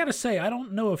 but I gotta say, I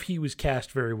don't know if he was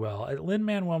cast very well.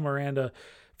 Lin-Manuel Miranda,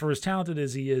 for as talented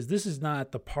as he is, this is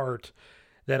not the part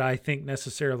that I think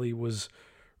necessarily was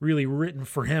really written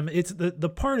for him. It's the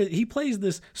part, he plays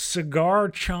this cigar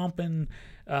chomping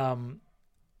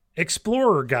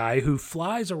explorer guy who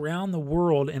flies around the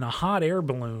world in a hot air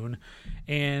balloon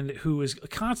and who is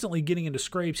constantly getting into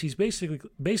scrapes. He's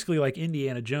basically like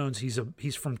Indiana Jones.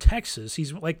 He's from Texas.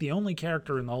 He's like the only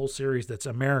character in the whole series that's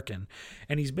American,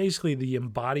 and he's basically the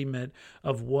embodiment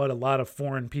of what a lot of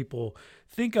foreign people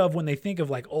think of when they think of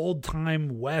like old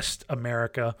time West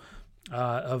America,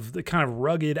 of the kind of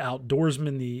rugged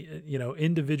outdoorsman, the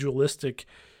individualistic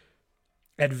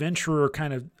adventurer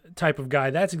kind of type of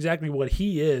guy. That's exactly what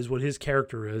he is, what his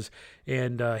character is.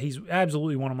 And he's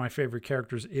absolutely one of my favorite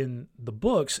characters in the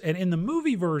books. And in the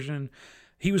movie version,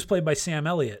 he was played by Sam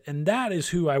Elliott. And that is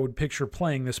who I would picture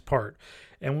playing this part.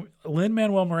 And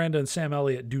Lin-Manuel Miranda and Sam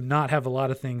Elliott do not have a lot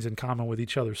of things in common with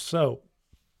each other. So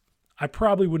I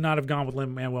probably would not have gone with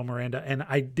Lin-Manuel Miranda, and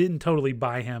I didn't totally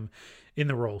buy him in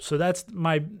the role. So that's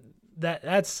my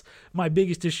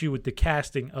biggest issue with the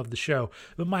casting of the show.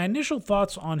 But my initial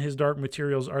thoughts on his Dark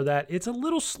Materials are that it's a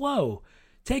little slow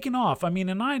taken off. I mean,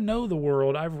 and I know the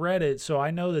world. I've read it, so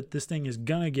I know that this thing is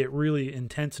going to get really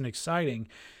intense and exciting.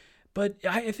 But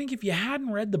I think if you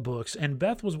hadn't read the books, and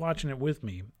Beth was watching it with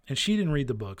me, and she didn't read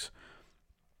the books,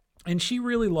 and she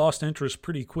really lost interest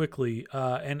pretty quickly,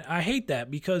 and I hate that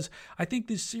because I think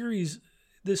this series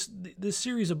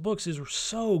of books is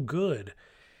so good,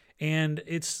 and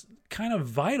it's kind of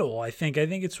vital, I think. I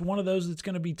think it's one of those that's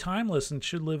going to be timeless and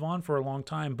should live on for a long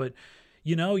time, but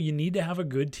you need to have a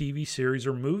good TV series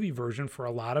or movie version for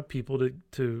a lot of people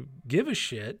to give a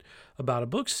shit about a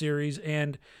book series,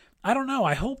 and I don't know.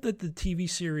 I hope that the TV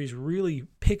series really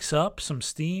picks up some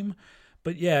steam.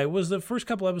 But yeah, it was the first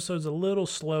couple episodes a little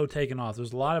slow taking off.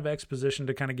 There's a lot of exposition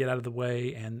to kind of get out of the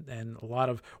way and a lot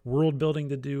of world building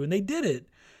to do. And they did it.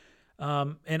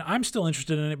 And I'm still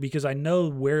interested in it because I know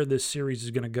where this series is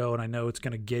going to go and I know it's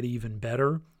going to get even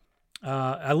better.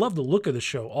 I love the look of the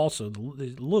show also.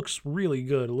 It looks really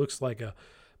good. It looks like a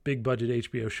big budget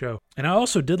HBO show. And I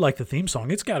also did like the theme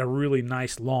song. It's got a really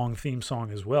nice long theme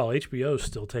song as well. HBO is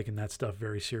still taking that stuff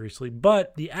very seriously,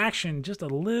 but the action just a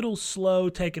little slow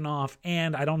taking off,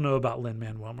 and I don't know about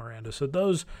Lin-Manuel Miranda. So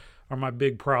those are my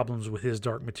big problems with his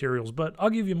Dark Materials, but I'll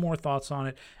give you more thoughts on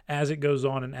it as it goes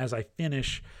on and as I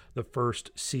finish the first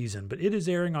season. But it is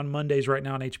airing on Mondays right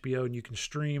now on HBO, and you can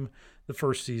stream the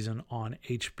first season on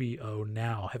HBO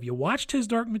now. Have you watched his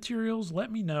Dark Materials?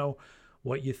 Let me know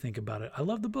what you think about it. I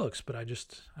love the books, but I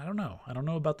don't know. I don't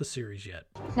know about the series yet.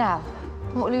 Now,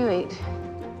 what will you eat?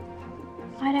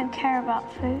 I don't care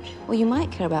about food. Well, you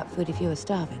might care about food if you were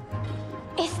starving.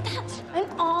 Is that an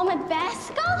armored bear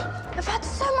skull? I've heard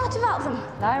so much about them.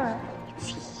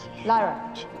 Lyra.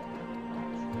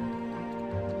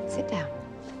 Sit down.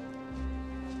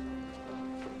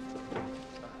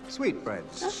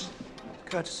 Sweetbreads.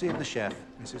 Courtesy of the chef,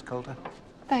 Mrs. Coulter.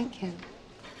 Thank you.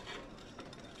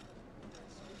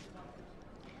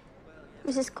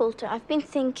 Mrs. Coulter, I've been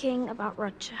thinking about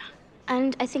Roger,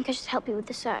 and I think I should help you with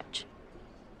the search.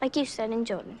 Like you said in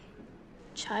Jordan,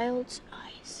 child's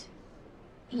eyes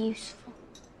are useful.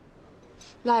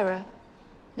 Lyra,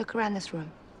 look around this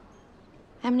room.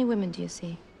 How many women do you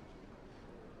see?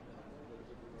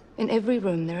 In every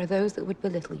room, there are those that would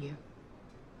belittle you.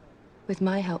 With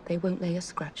my help, they won't lay a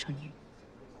scratch on you.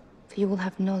 For you will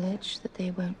have knowledge that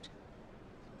they won't.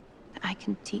 I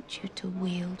can teach you to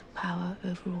wield power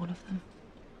over all of them.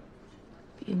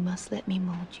 But you must let me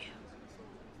mold you.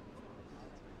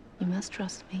 You must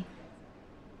trust me.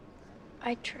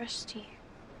 I trust you.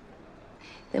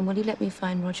 Then will you let me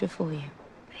find Roger for you?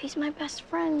 But he's my best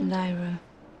friend. Lyra,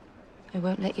 I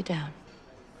won't let you down.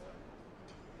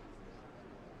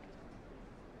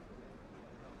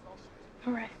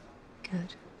 All right.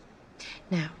 Good.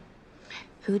 Now,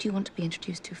 who do you want to be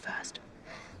introduced to first?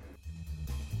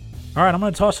 All right, I'm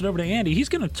going to toss it over to Andy. He's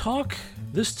going to talk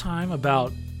this time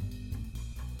about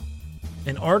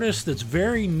an artist that's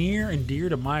very near and dear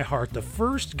to my heart. The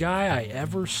first guy I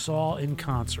ever saw in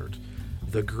concert,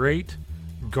 the great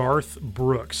Garth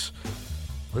Brooks.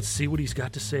 Let's see what he's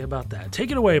got to say about that.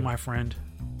 Take it away, my friend.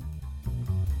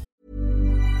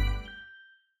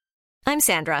 I'm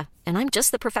Sandra, and I'm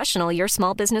just the professional your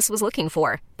small business was looking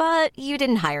for. But you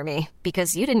didn't hire me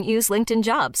because you didn't use LinkedIn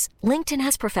Jobs. LinkedIn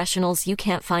has professionals you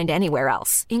can't find anywhere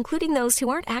else, including those who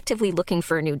aren't actively looking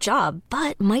for a new job,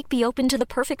 but might be open to the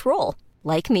perfect role,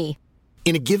 like me.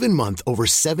 In a given month, over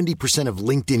 70% of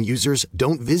LinkedIn users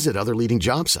don't visit other leading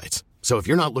job sites. So if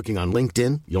you're not looking on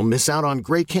LinkedIn, you'll miss out on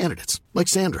great candidates, like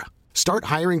Sandra. Start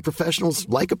hiring professionals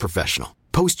like a professional.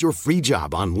 Post your free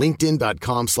job on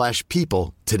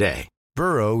linkedin.com/people today.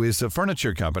 Burrow is a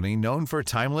furniture company known for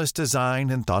timeless design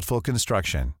and thoughtful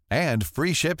construction, and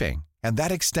free shipping, and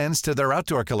that extends to their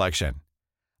outdoor collection.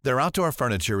 Their outdoor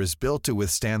furniture is built to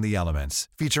withstand the elements,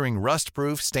 featuring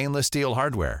rust-proof stainless steel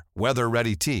hardware,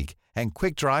 weather-ready teak, and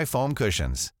quick-dry foam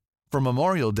cushions. For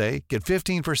Memorial Day, get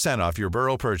 15% off your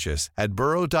Burrow purchase at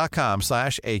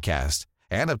burrow.com/ACAST,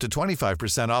 and up to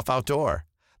 25% off outdoor.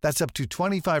 That's up to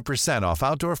 25% off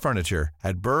outdoor furniture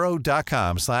at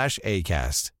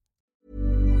burrow.com/ACAST.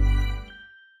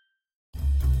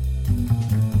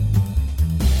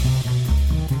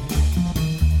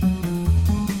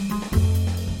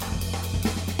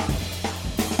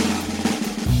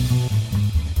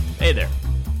 Hey there.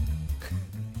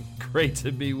 Great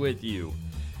to be with you.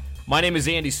 My name is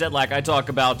Andy Sedlak. I talk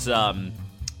about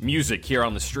music here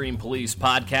on the Stream Police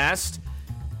podcast.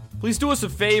 Please do us a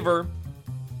favor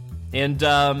and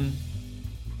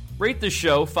rate the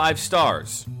show 5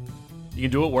 stars. You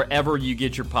can do it wherever you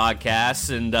get your podcasts,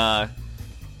 and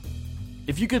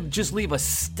if you could just leave a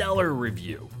stellar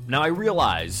review. Now, I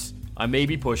realize I may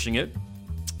be pushing it,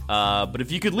 but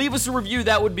if you could leave us a review,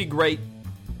 that would be great.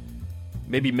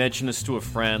 maybe mention us to a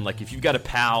friend. Like if you've got a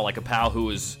pal who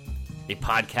is a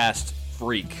podcast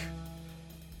freak,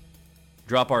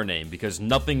 drop our name, because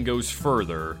nothing goes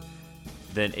further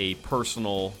than a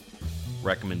personal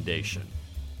recommendation.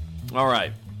 All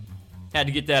right. Had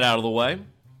to get that out of the way.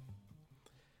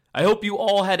 I hope you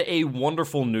all had a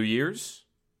wonderful New Year's.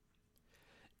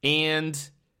 And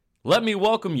let me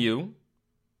welcome you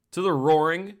to the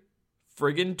Roaring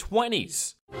Friggin'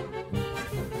 20s.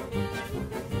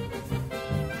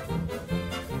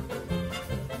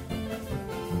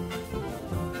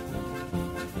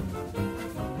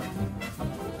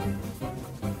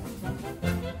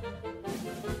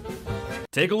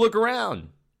 Take a look around.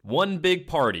 One big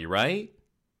party, right?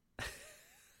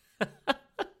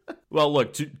 Well,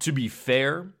 look, to be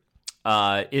fair,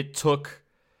 it took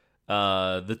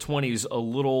the 20s a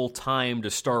little time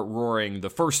to start roaring the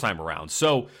first time around.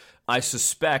 So I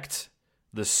suspect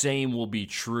the same will be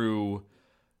true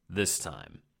this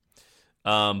time.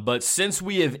 But since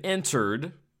we have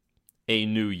entered a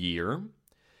new year,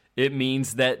 it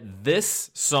means that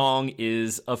this song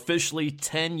is officially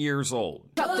 10 years old.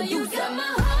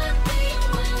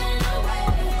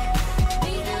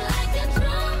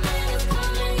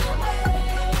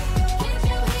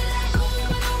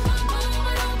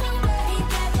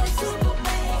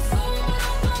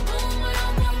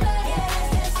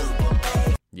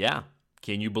 Yeah,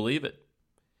 can you believe it?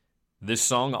 This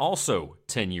song also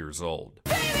 10 years old.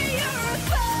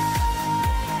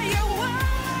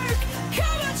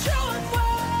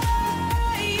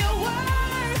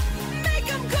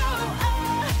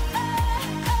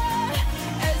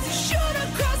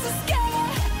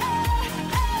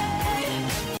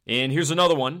 And here's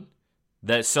another one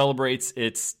that celebrates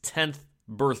its 10th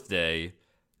birthday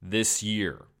this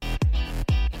year.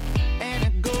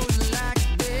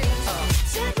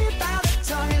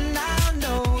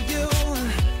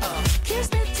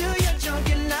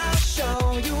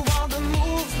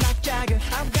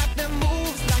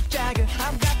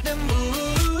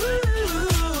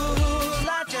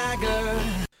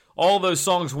 All those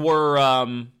songs were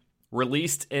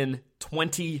released in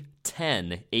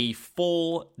 2010, a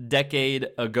full decade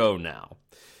ago now.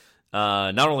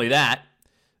 Not only that,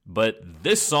 but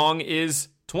this song is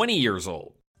 20 years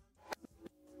old.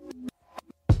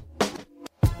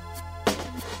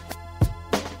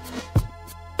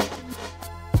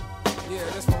 Yeah,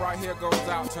 this one right here goes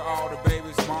out to all the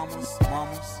babies, mamas.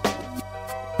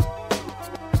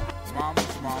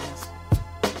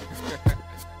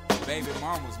 Baby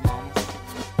mamas.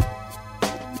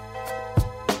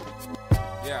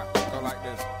 Yeah, go like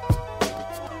this.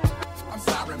 I'm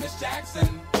sorry, Miss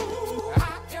Jackson. Ooh,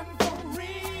 I am for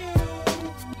real.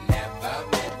 Never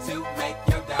meant to make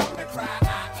your daughter cry.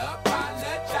 I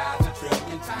apologize a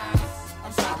trillion times.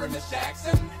 I'm sorry, Miss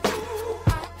Jackson. Ooh,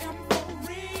 I am for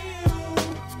real.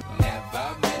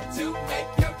 Never meant to make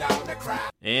your daughter cry.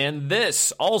 And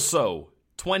this also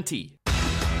 20.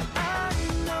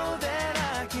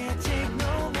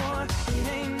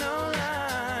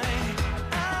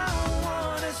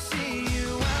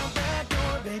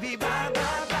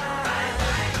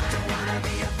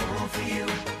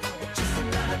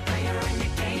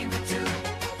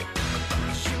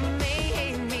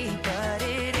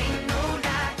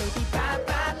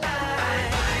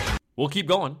 We'll keep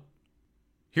going.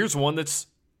 Here's one that's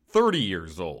 30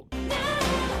 years old.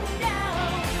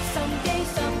 Someday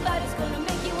somebody's gonna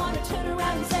make you wanna turn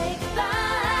around and say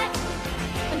goodbye.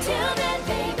 Until then,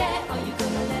 baby, are you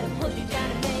gonna let him hold you down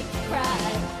and make you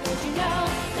cry?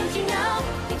 Don't you know,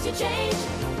 things will change,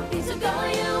 things will go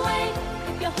your way.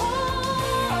 If you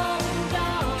hold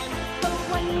on for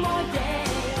one more day,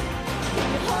 if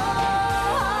you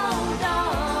hold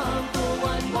on for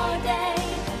one more day,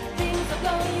 things will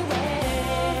go your way.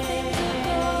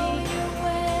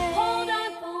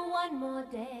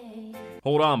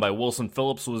 Hold On by Wilson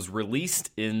Phillips was released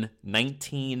in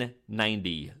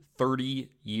 1990, 30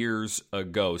 years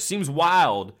ago. Seems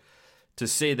wild to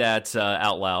say that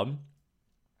out loud,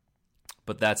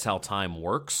 but that's how time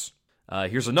works.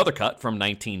 Here's another cut from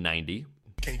 1990.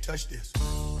 Can't touch this.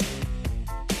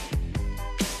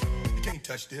 You can't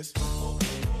touch this.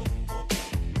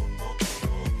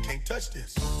 Can't touch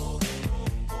this.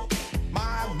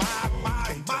 My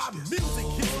music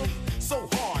hits me so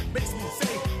hard, makes me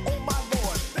say, oh my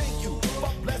Lord, thank you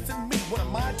for blessing me. What a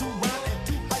mind to rhyme and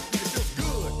to hype me, it feels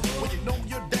good when you know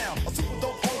you're down. A super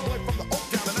dope homeboy from the Oak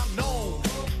Town, and I'm known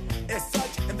as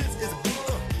such, and this is a beat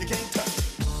you can't touch.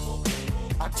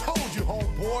 I told you,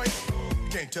 homeboy, you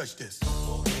can't touch this.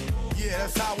 Yeah,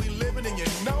 that's how we living, and you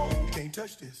know you can't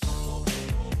touch this.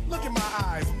 Look in my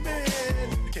eyes,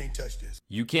 man, you can't touch this.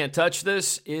 You Can't Touch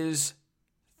This is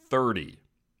 30.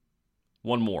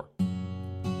 One more.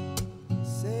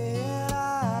 Saying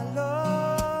I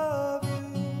love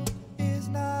you is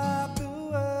not the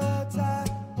words I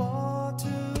want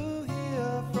to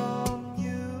hear from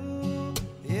you.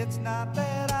 It's not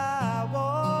that I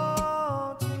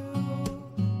want to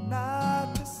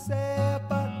not to say it,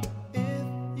 but if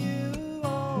you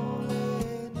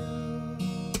only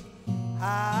knew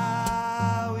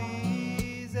how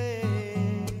easy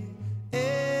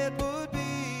it would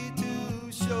be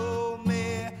to show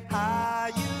me how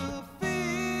you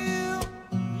feel.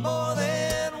 More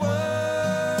than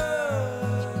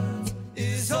words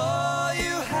is all you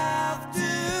have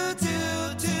to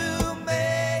do to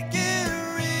make it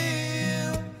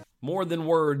real. More Than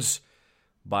Words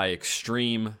by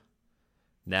Extreme,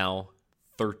 now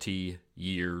 30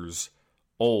 years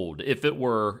old. If it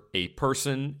were a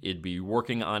person, it'd be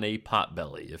working on a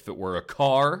potbelly. If it were a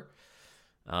car,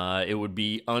 it would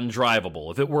be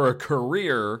undrivable. If it were a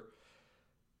career,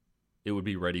 it would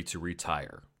be ready to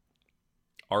retire.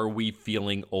 Are we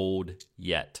feeling old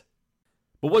yet?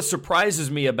 But what surprises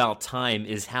me about time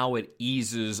is how it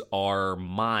eases our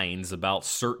minds about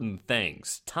certain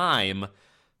things. Time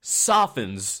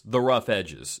softens the rough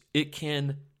edges. It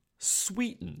can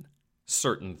sweeten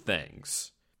certain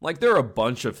things. Like, there are a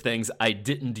bunch of things I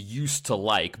didn't used to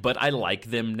like, but I like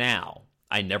them now.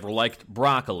 I never liked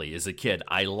broccoli as a kid.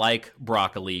 I like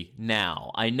broccoli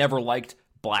now. I never liked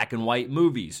black and white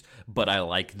movies, but I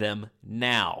like them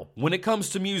now. When it comes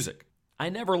to music, I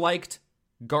never liked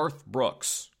Garth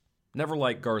Brooks. Never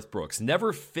liked Garth Brooks.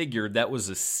 Never figured that was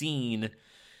a scene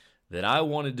that I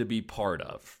wanted to be part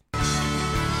of. Operator,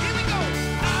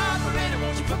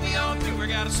 won't you put me on through? I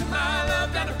gotta send my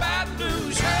love down to Baton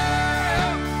Rouge.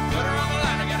 Hey, put her on the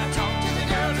line. I gotta talk to the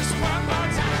girl just one more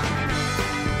time.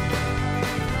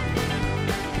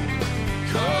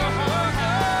 Call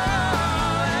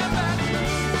that Baton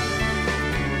Rouge.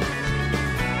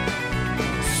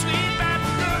 Sweet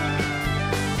Baton Rouge.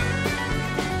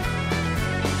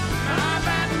 My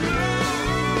Baton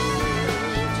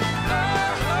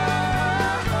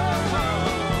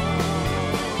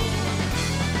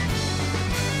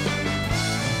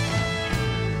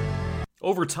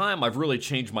Over time, I've really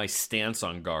changed my stance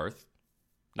on Garth.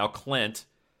 Now, Clint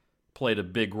played a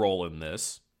big role in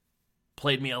this.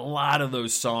 Played me a lot of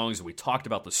those songs. We talked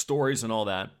about the stories and all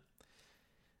that.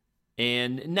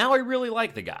 And now I really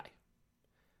like the guy.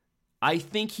 I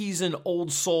think he's an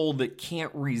old soul that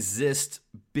can't resist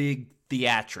big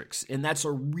theatrics. And that's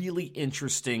a really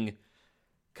interesting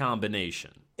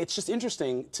combination. It's just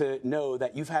interesting to know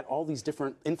that you've had all these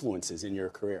different influences in your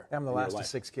career. I'm the in your last of life.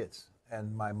 6 kids,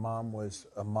 and my mom was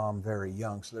a mom very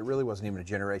young, so there really wasn't even a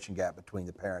generation gap between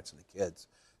the parents and the kids.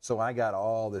 So I got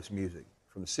all this music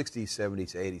from the 60s,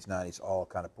 70s, 80s, 90s, all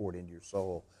kind of poured into your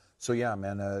soul. So yeah,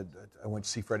 man, I went to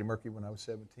see Freddie Mercury when I was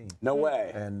 17. No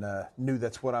way. And knew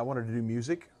that's what I wanted to do,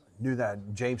 music. Knew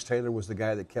that James Taylor was the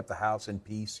guy that kept the house in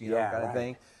peace, you know, Yeah, kind of right.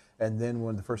 thing. And then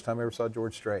when the first time I ever saw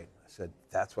George Strait, I said,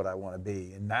 that's what I want to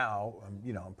be. And now,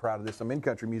 I'm proud of this. I'm in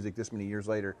country music this many years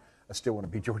later. I still want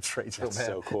to be George Strait so That's bad.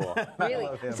 so cool. Really?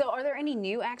 love him. So are there any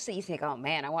new acts that you think, oh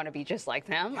man, I want to be just like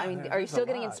them? I mean, are you There's still a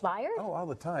getting lot. inspired? Oh, all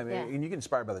the time. Yeah. And you get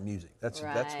inspired by the music. That's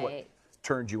what Right.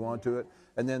 turns you on to it.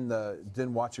 And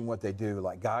then watching what they do,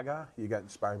 like Gaga, you got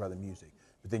inspired by the music.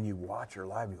 But then you watch her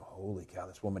live, and you go, holy cow,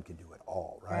 this woman can do it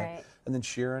all, right? Right. And then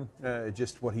Sheeran,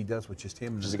 just what he does with just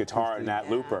him. Just a guitar and that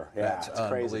looper. Yeah, That's it's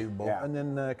crazy. unbelievable. Yeah. And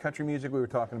then country music, we were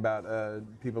talking about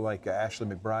people like Ashley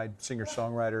McBryde,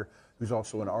 singer-songwriter, who's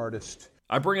also an artist.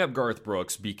 I bring up Garth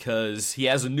Brooks because he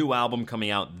has a new album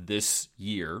coming out this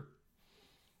year.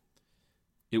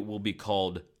 It will be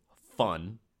called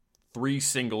Fun. 3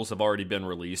 singles have already been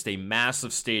released. A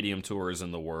massive stadium tour is in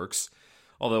the works,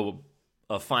 although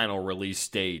a final release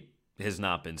date has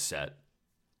not been set.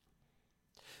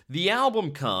 The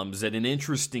album comes at an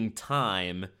interesting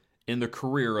time in the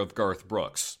career of Garth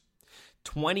Brooks.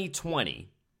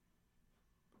 2020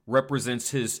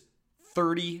 represents his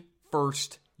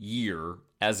 31st year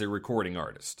as a recording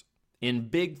artist.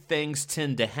 And big things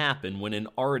tend to happen when an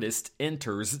artist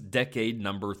enters decade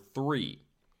number 3.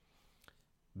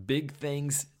 Big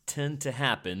things tend to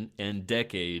happen in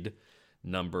decade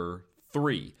number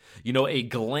 3. You know, a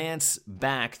glance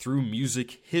back through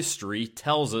music history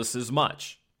tells us as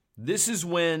much. This is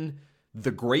when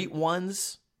the great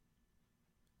ones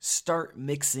start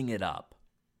mixing it up.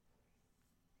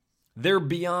 They're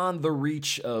beyond the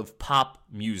reach of pop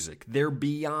music. They're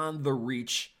beyond the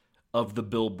reach of the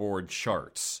Billboard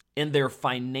charts. And they're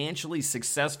financially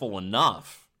successful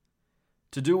enough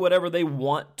to do whatever they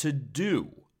want to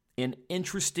do. And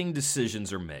interesting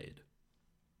decisions are made.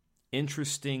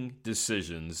 Interesting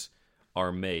decisions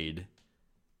are made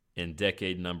in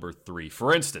decade number 3.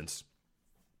 For instance,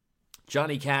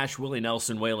 Johnny Cash, Willie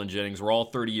Nelson, Waylon Jennings were all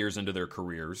 30 years into their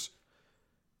careers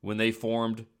when they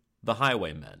formed the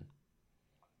Highwaymen.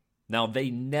 Now, they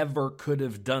never could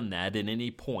have done that at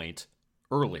any point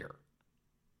earlier.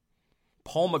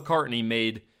 Paul McCartney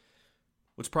made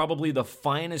what's probably the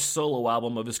finest solo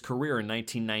album of his career in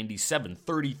 1997,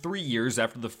 33 years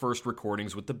after the first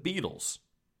recordings with the Beatles.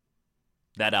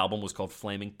 That album was called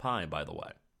Flaming Pie, by the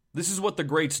way. This is what the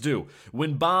greats do.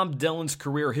 When Bob Dylan's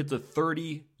career hit the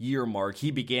 30-year mark, he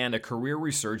began a career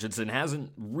resurgence and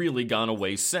hasn't really gone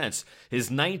away since. His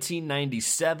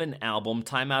 1997 album,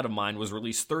 Time Out of Mind, was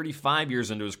released 35 years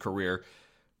into his career,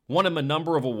 won him a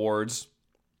number of awards,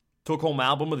 took home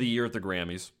Album of the Year at the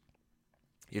Grammys.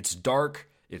 It's dark,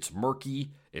 it's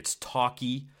murky, it's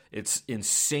talky, it's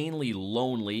insanely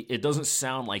lonely. It doesn't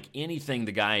sound like anything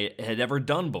the guy had ever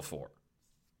done before.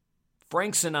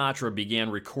 Frank Sinatra began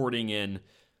recording in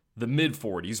the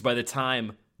mid-40s. By the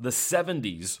time the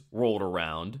 70s rolled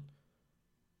around,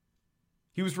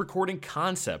 he was recording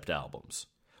concept albums.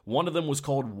 One of them was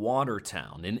called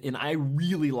Watertown, and I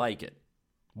really like it.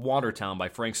 Watertown by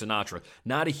Frank Sinatra.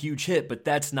 Not a huge hit, but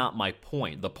that's not my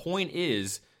point. The point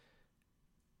is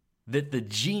that the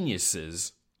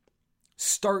geniuses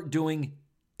start doing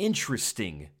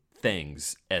interesting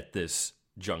things at this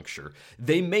juncture.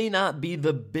 They may not be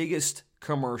the biggest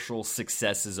commercial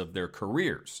successes of their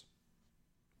careers,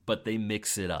 but they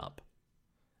mix it up.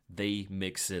 They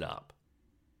mix it up.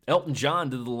 Elton John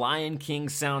did the Lion King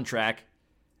soundtrack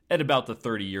at about the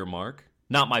 30-year mark.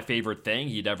 Not my favorite thing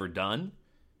he'd ever done.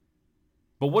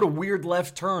 But what a weird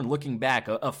left turn looking back.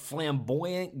 A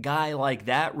flamboyant guy like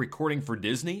that recording for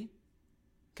Disney?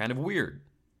 Kind of weird.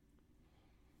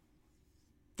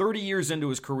 30 years into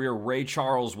his career, Ray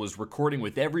Charles was recording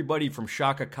with everybody from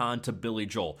Chaka Khan to Billy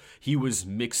Joel. He was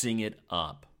mixing it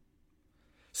up.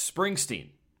 Springsteen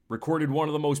recorded one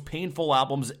of the most painful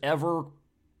albums ever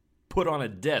put on a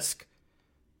disc.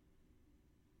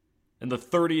 In the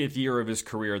 30th year of his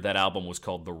career, that album was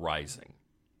called The Rising.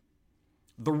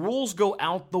 The rules go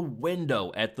out the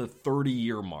window at the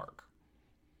 30-year mark.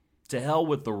 To hell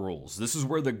with the rules. This is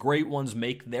where the great ones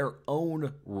make their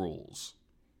own rules.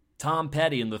 Tom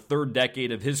Petty, in the third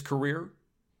decade of his career,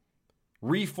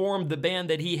 reformed the band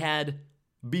that he had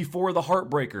before the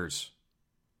Heartbreakers.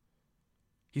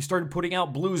 He started putting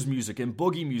out blues music and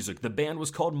boogie music. The band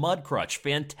was called Mudcrutch.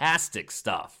 Fantastic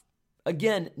stuff.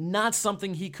 Again, not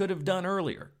something he could have done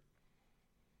earlier,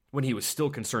 when he was still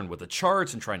concerned with the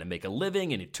charts and trying to make a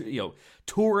living and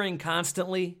touring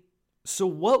constantly. So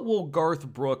what will Garth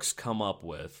Brooks come up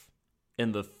with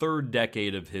in the third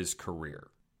decade of his career?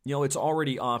 It's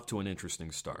already off to an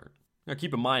interesting start. Now,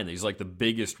 keep in mind that he's like the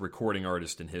biggest recording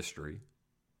artist in history.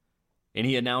 And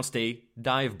he announced a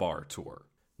dive bar tour.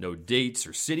 No dates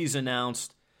or cities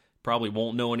announced. Probably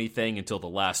won't know anything until the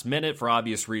last minute for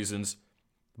obvious reasons.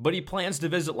 But he plans to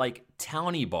visit like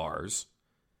towny bars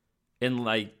in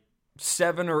like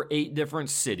 7 or 8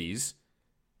 different cities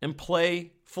and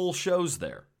play full shows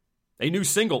there. A new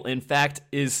single, in fact,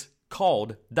 is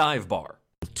called Dive Bar.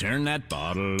 Turn that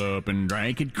bottle up and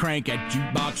drink it, crank that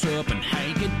jukebox up and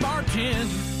Hank it, bartend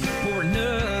for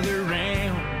another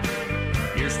round.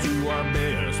 Here's to our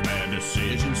best bad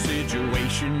decisions,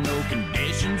 situational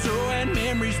conditions, and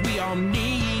memories we all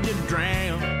need to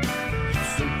drown.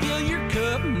 So fill your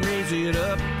cup and raise it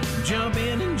up, jump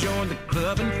in and join the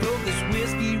club and fill this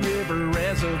Whiskey River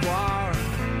reservoir.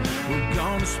 We're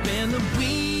gonna spend the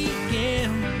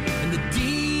weekend in the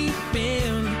deep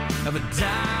end of a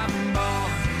dive bar.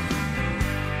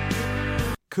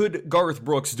 Could Garth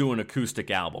Brooks do an acoustic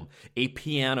album, a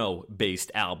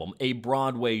piano-based album, a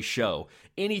Broadway show?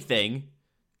 Anything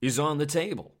is on the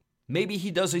table. Maybe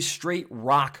he does a straight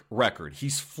rock record.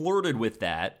 He's flirted with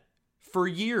that for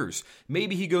years.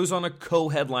 Maybe he goes on a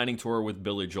co-headlining tour with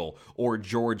Billy Joel or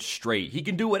George Strait. He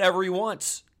can do whatever he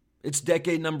wants. It's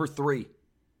decade number 3.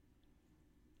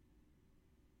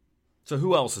 So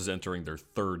who else is entering their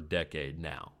third decade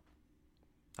now?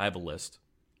 I have a list.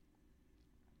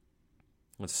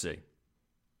 Let's see.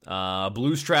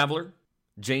 Blues Traveler,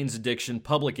 Jane's Addiction,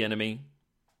 Public Enemy,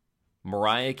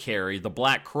 Mariah Carey, The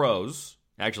Black Crowes.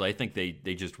 Actually, I think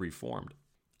they just reformed.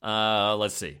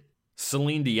 Let's see.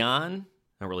 Celine Dion.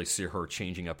 I don't really see her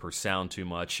changing up her sound too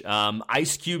much.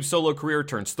 Ice Cube solo career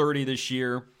turns 30 this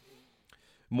year.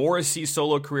 Morrissey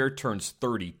solo career turns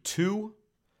 32.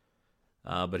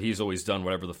 But he's always done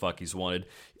whatever the fuck he's wanted.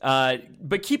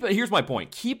 But here's my point.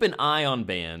 Keep an eye on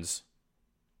bands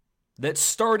that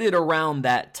started around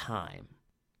that time,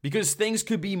 because things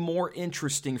could be more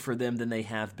interesting for them than they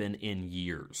have been in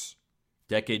years.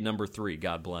 Decade number 3,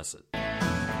 God bless it.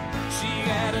 She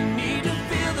had a need to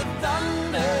feel the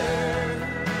thunder,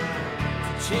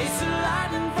 to chase the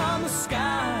lightning from the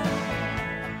sky,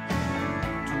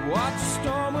 to watch the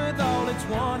storm with all its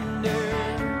wonder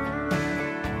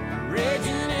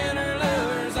raging in her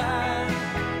lover's eye.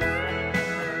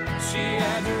 She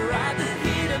had to ride the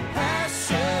heat of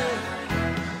passion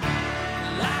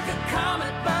like a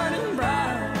comet burning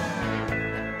bright,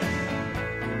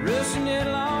 rushing it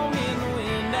along in the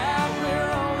wind out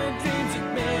where only dreams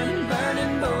had been,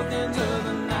 burning both ends of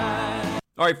the night.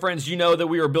 All right, friends, you know that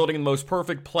we are building the most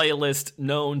perfect playlist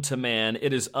known to man.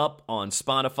 It is up on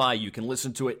Spotify. You can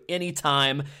listen to it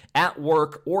anytime, at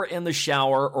work or in the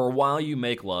shower or while you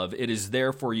make love. It is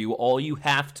there for you. All you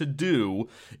have to do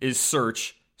is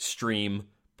search Stream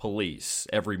Police.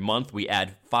 Every month we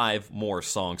add 5 more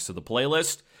songs to the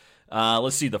playlist.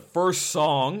 Let's see, the first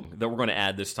song that we're going to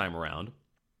add this time around,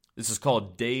 this is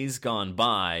called Days Gone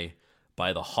By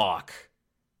the Hawk,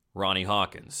 Ronnie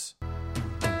Hawkins.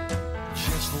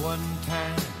 Just one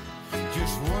time,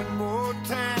 just one more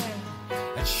time.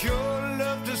 I'd sure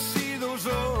love to see those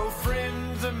old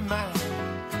friends of mine.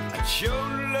 I'd sure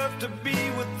love to be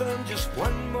with them just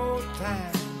one more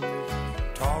time.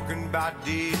 Talking about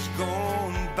days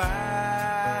gone by.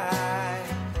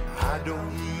 I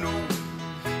don't know,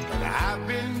 but I've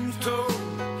been told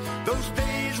those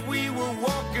days we were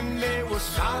walking, they were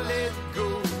solid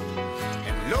gold.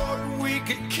 And Lord, we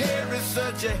could carry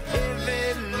such a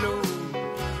heavy load,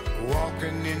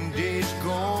 walking in days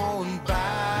gone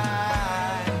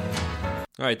by.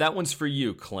 All right, that one's for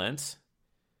you, Clint.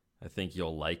 I think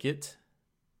you'll like it.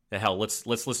 Hell, let's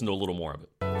listen to a little more of it.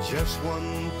 Just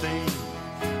one thing,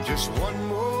 just one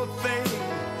more thing.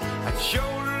 I'd sure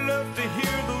love to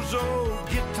hear those old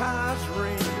guitars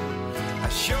ring. I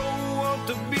sure want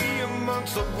to be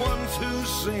amongst the ones who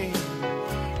sing,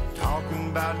 talking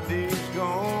about days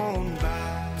gone by.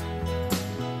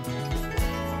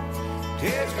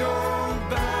 Days gone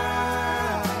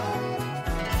by,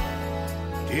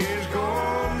 days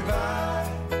gone by,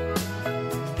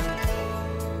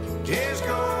 days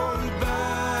gone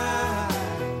by,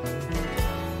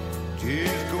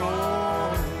 days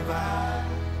gone by.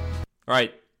 All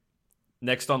right,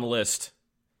 next on the list,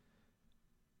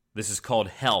 this is called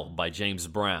Hell by James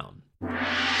Brown.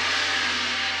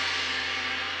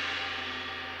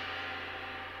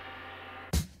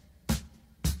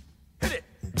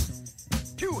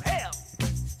 To hell,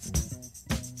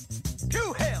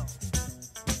 to hell,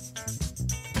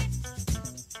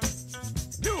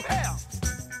 to hell,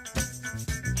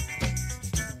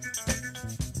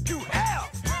 to hell.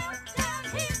 Down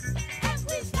here, and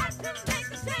we've got to make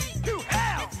a change. To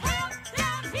hell, it's hell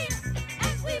down here,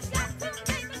 and we've got to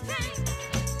make a change.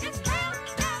 It's hell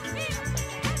down here,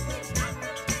 and we've got to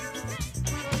make a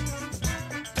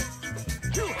change.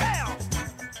 To hell.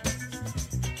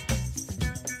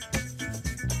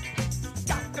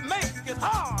 Got to make it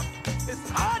hard. It's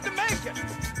hard to make it.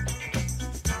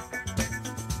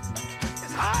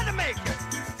 It's hard to make it.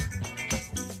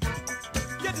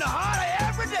 Getting harder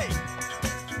every day.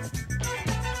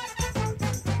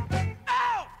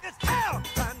 Oh, it's hell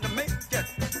trying to make it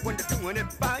when you're doing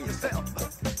it by yourself.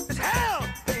 It's hell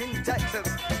in Texas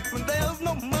when there's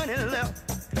no money left.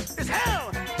 It's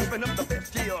hell giving up the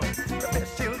best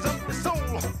yields of the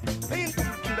soul. Paying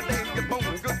food in the day, your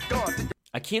bone, good God.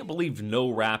 I can't believe no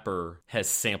rapper has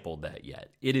sampled that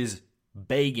yet. It is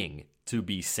begging to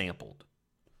be sampled.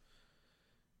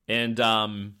 And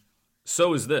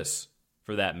so is this,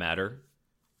 for that matter.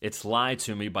 It's Lie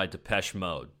to Me by Depeche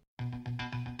Mode.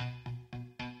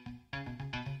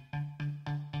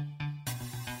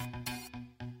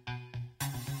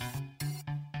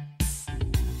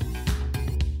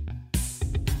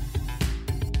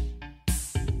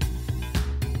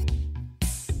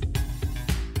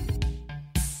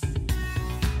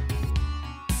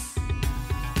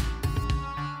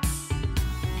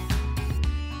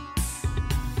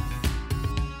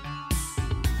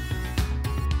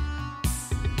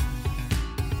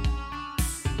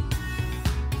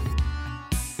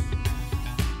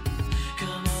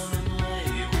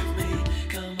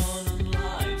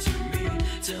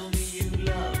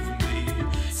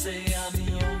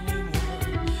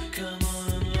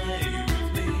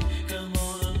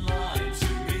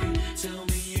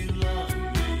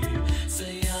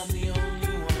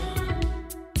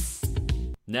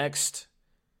 Next,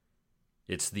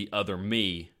 it's The Other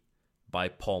Me by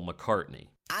Paul McCartney.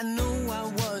 I know I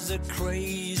was a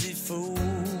crazy fool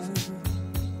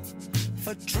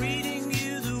for treating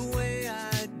you the way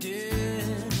I did,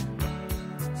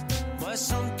 but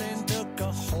something took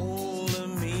a hold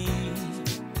of me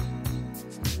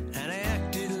and I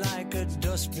acted like a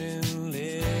dustbin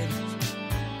lid.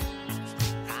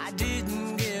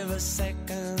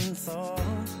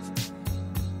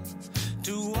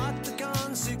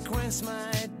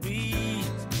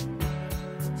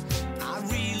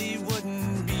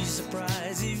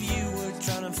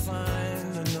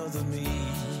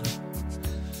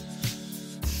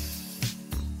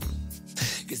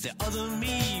 'cause the other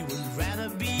me would rather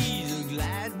be the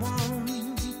glad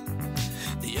one.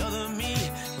 The other me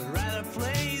would rather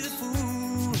play the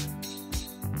fool.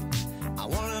 I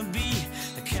wanna be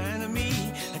the kind of me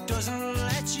that doesn't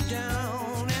let you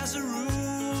down as a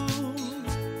rule.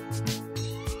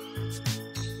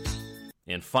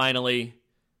 And finally,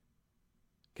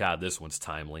 God, this one's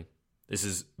timely. This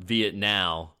is Viet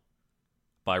Now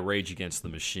by Rage Against the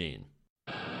Machine.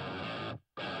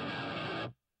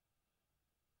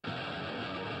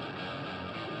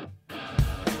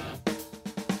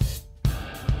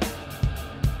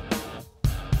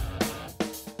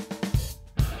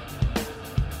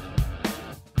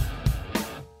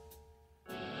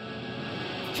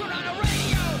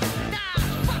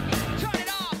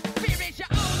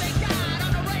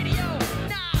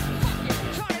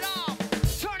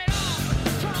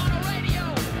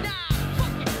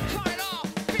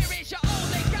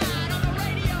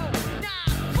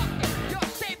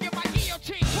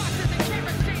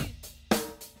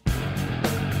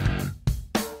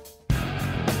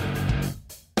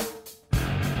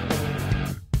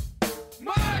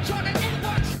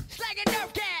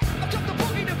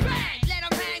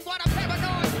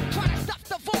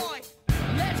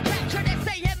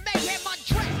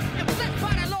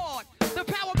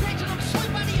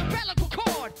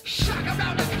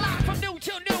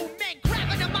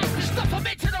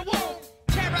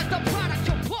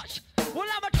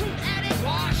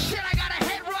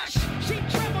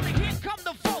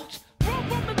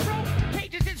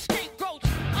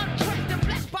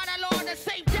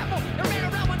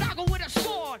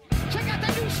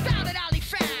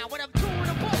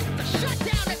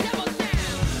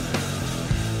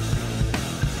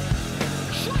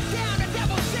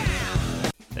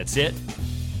 That's it.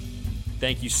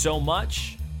 Thank you so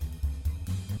much.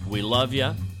 We love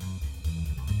you.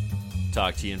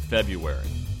 Talk to you in February.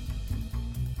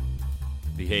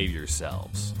 Behave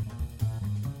yourselves.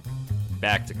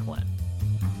 Back to Clint.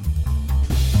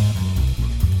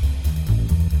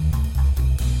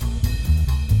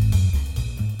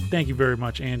 Thank you very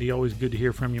much, Andy. Always good to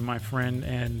hear from you, my friend.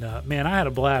 And, man, I had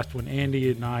a blast when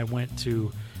Andy and I went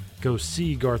to go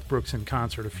see Garth Brooks in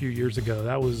concert a few years ago.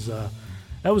 That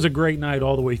was a great night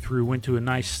all the way through. Went to a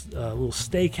nice little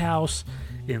steakhouse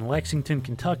in Lexington,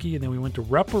 Kentucky, and then we went to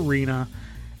Rupp Arena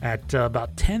at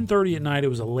about 10:30 at night. It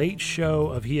was a late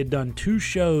show. He had done two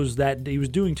shows that day. He was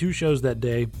doing two shows that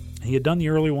day. He had done the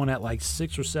early one at like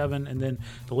 6 or 7, and then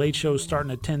the late show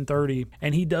starting at 10:30.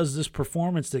 And he does this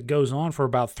performance that goes on for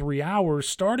about 3 hours,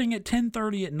 starting at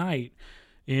 10:30 at night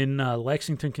in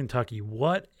Lexington, Kentucky.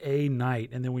 What a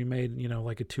night! And then we made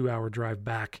like a 2-hour drive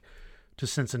back to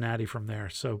Cincinnati from there.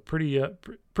 So pretty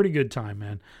good time,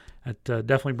 man. It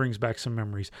definitely brings back some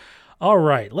memories. All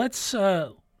right, let's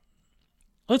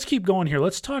keep going here.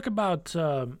 Let's talk about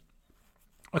a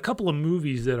couple of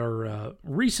movies that are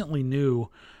recently new,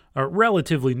 or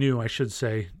relatively new, I should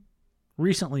say.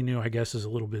 Recently new, I guess, is a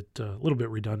little bit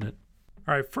redundant.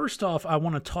 All right, first off, I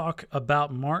want to talk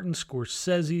about Martin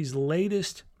Scorsese's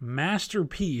latest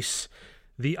masterpiece,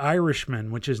 The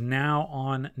Irishman, which is now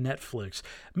on Netflix.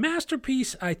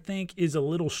 Masterpiece, I think, is a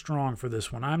little strong for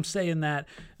this one. I'm saying that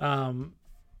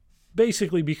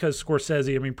basically because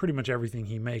Scorsese, pretty much everything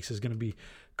he makes is going to be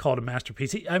called a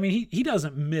masterpiece. He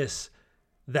doesn't miss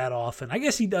that often. I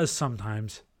guess he does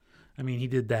sometimes. He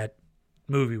did that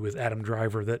movie with Adam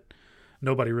Driver that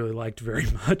nobody really liked very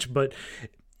much. But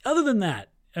other than that,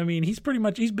 he's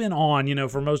been on,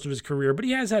 for most of his career, but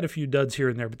he has had a few duds here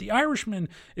and there. But The Irishman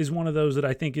is one of those that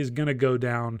I think is going to go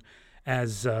down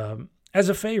as a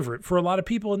favorite for a lot of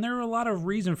people. And there are a lot of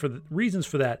reasons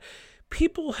for that.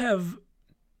 People have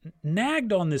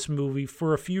nagged on this movie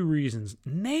for a few reasons,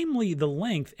 namely the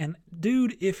length. And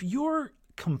dude, if your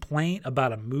complaint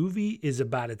about a movie is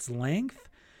about its length,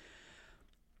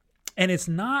 and it's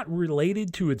not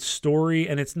related to its story,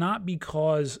 and it's not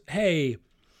because, hey,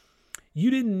 you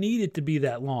didn't need it to be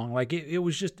that long. Like,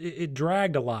 it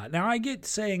dragged a lot. Now, I get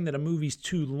saying that a movie's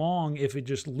too long if it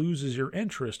just loses your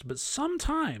interest, but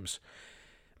sometimes,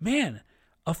 man,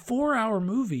 a 4-hour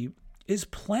movie is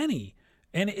plenty,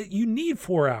 and you need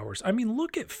 4 hours.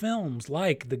 Look at films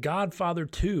like The Godfather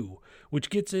 2, which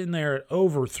gets in there at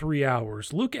over 3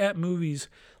 hours. Look at movies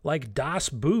like Das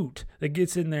Boot that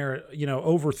gets in there,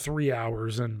 over 3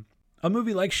 hours, and a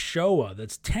movie like Shoah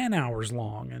that's 10 hours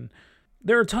long. And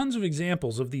there are tons of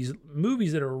examples of these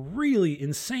movies that are really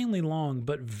insanely long,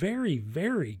 but very,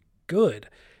 very good.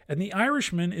 And The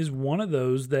Irishman is one of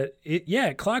those that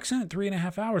it clocks in at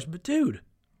 3.5 hours. But dude,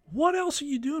 what else are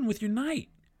you doing with your night?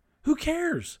 Who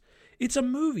cares? It's a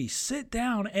movie. Sit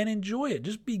down and enjoy it.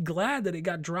 Just be glad that it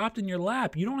got dropped in your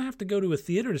lap. You don't have to go to a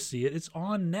theater to see it. It's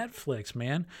on Netflix,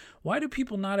 man. Why do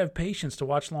people not have patience to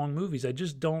watch long movies? I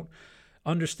just don't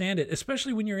understand it,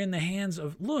 especially when you're in the hands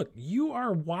of, look, you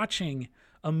are watching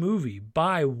a movie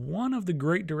by one of the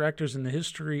great directors in the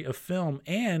history of film,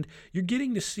 and you're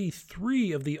getting to see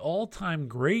three of the all-time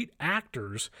great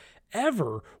actors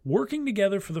ever working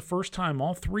together for the first time,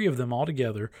 all three of them all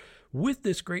together, with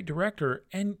this great director,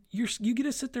 and you get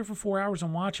to sit there for 4 hours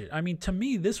and watch it. I mean, to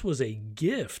me, this was a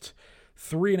gift.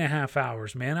 3.5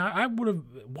 hours, man. I would have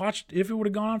watched, if it would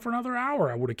have gone on for another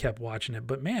hour, I would have kept watching it.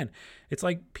 But man, it's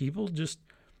like people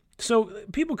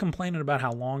complaining about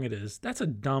how long it is. That's a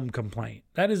dumb complaint.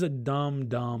 That is a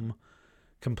dumb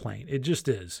complaint. It just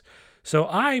is. So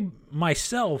I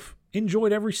myself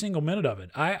enjoyed every single minute of it.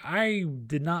 I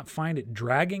did not find it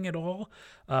dragging at all.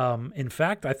 In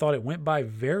fact, I thought it went by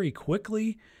very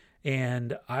quickly,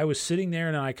 and I was sitting there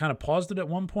and I kind of paused it at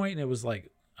one point, and it was like,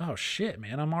 oh shit,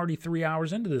 man, I'm already 3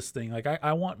 hours into this thing. Like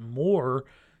I want more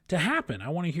to happen. I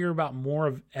want to hear about more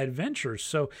of adventures.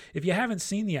 So if you haven't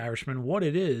seen The Irishman, what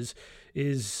it is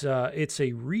it's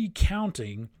a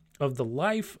recounting of the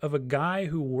life of a guy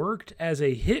who worked as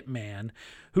a hitman,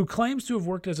 who claims to have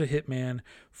worked as a hitman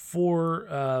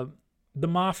for the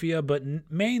mafia, but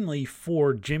mainly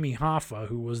for Jimmy Hoffa,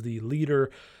 who was the leader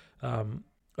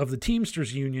of the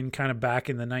Teamsters Union kind of back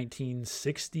in the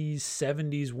 1960s,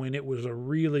 70s, when it was a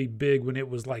really big, when it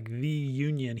was like the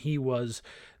union. He was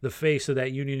the face of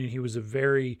that union, and he was a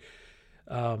very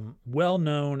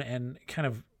well-known and kind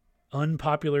of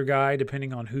unpopular guy,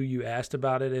 depending on who you asked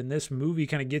about it. And this movie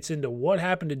kind of gets into what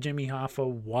happened to Jimmy Hoffa,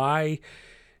 why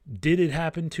did it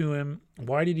happen to him,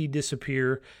 why did he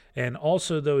disappear, and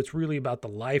also, though, it's really about the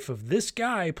life of this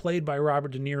guy played by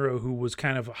Robert De Niro, who was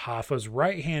kind of Hoffa's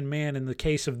right-hand man in the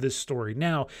case of this story.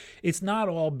 Now, it's not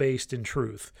all based in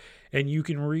truth, and you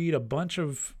can read a bunch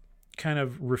of kind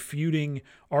of refuting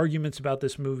arguments about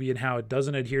this movie and how it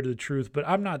doesn't adhere to the truth, but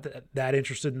I'm not that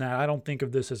interested in that. I don't think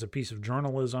of this as a piece of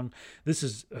journalism. This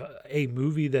is a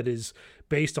movie that is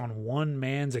based on one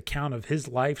man's account of his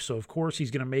life, so of course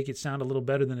he's going to make it sound a little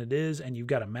better than it is, and you've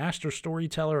got a master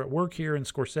storyteller at work here in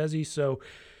Scorsese, so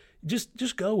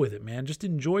just go with it, man. Just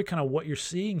enjoy kind of what you're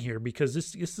seeing here, because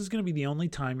this is going to be the only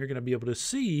time you're going to be able to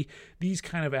see these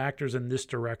kind of actors and this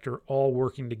director all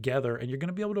working together, and you're going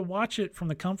to be able to watch it from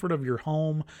the comfort of your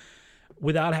home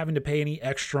without having to pay any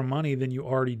extra money than you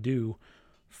already do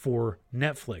for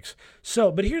Netflix.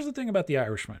 So, but here's the thing about The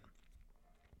Irishman.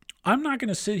 I'm not going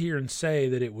to sit here and say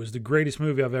that it was the greatest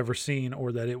movie I've ever seen,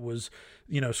 or that it was,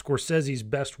 Scorsese's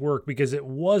best work, because it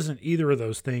wasn't either of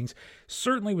those things.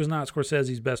 Certainly was not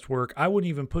Scorsese's best work. I wouldn't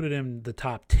even put it in the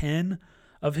top 10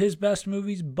 of his best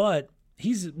movies, but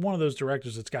he's one of those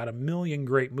directors that's got a million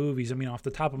great movies. I mean, off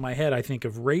the top of my head, I think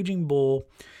of Raging Bull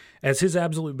as his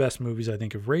absolute best movies. I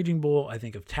think of Raging Bull. I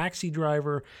think of Taxi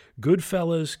Driver,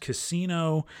 Goodfellas,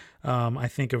 Casino. I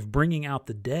think of Bringing Out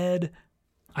the Dead.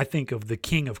 I think of The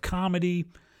King of Comedy.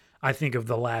 I think of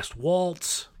The Last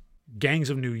Waltz. Gangs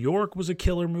of New York was a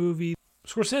killer movie.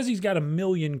 Scorsese's got a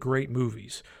million great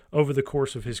movies over the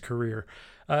course of his career.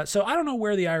 So I don't know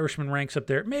where The Irishman ranks up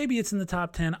there. Maybe it's in the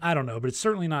top 10. I don't know, but it's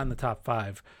certainly not in the top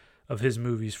 5 of his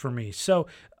movies for me. So,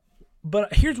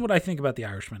 but here's what I think about The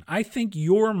Irishman. I think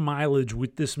your mileage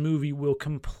with this movie will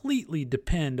completely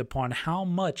depend upon how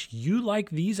much you like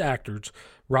these actors,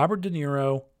 Robert De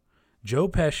Niro, Joe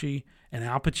Pesci, and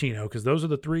Al Pacino, because those are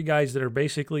the three guys that are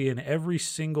basically in every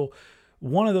single,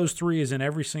 one of those three is in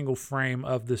every single frame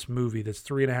of this movie that's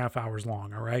 3.5 hours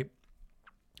long, all right?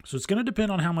 So it's going to depend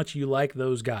on how much you like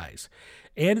those guys.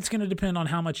 And it's going to depend on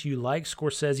how much you like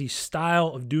Scorsese's style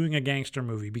of doing a gangster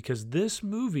movie, because this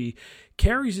movie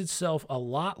carries itself a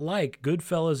lot like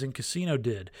Goodfellas and Casino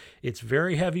did. It's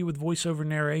very heavy with voiceover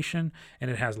narration, and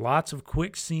it has lots of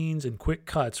quick scenes and quick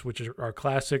cuts, which are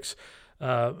classics,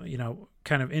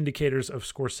 kind of indicators of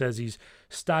Scorsese's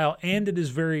style, and it is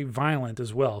very violent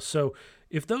as well. So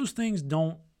if those things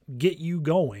don't get you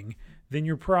going, then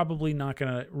you're probably not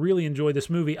going to really enjoy this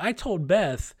movie. I told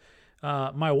Beth,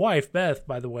 my wife, Beth,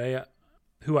 by the way,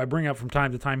 who I bring up from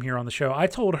time to time here on the show, I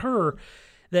told her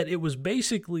that it was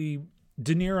basically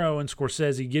De Niro and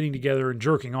Scorsese getting together and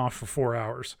jerking off for 4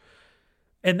 hours.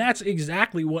 And that's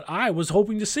exactly what I was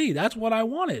hoping to see. That's what I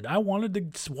wanted. I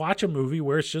wanted to watch a movie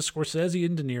where it's just Scorsese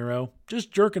and De Niro just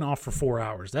jerking off for 4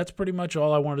 hours. That's pretty much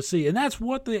all I wanted to see. And that's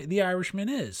what the Irishman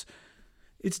is.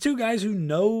 It's two guys who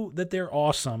know that they're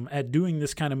awesome at doing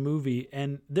this kind of movie,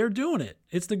 and they're doing it.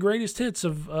 It's the greatest hits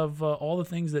of all the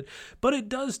things that... But it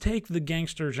does take the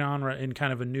gangster genre in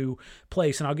kind of a new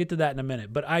place, and I'll get to that in a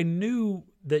minute. But I knew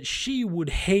that she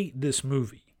would hate this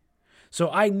movie. So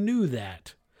I knew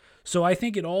that. So I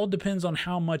think it all depends on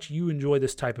how much you enjoy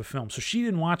this type of film. So she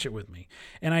didn't watch it with me.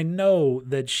 And I know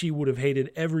that she would have hated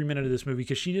every minute of this movie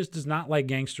because she just does not like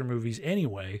gangster movies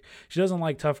anyway. She doesn't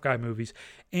like tough guy movies.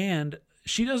 And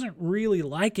she doesn't really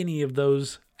like any of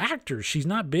those actors. She's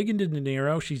not big into De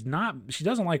Niro. She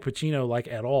doesn't like Pacino like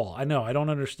at all. I know, I don't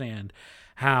understand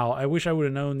how. I wish I would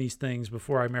have known these things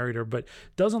before I married her, but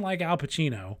doesn't like Al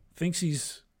Pacino. Thinks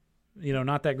he's,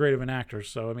 not that great of an actor.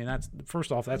 So, I mean, that's,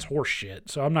 first off, that's horse shit.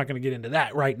 So I'm not going to get into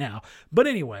that right now. But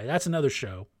anyway, that's another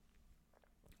show.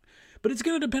 But it's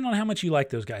going to depend on how much you like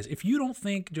those guys. If you don't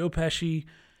think Joe Pesci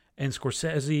and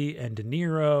Scorsese and De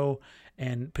Niro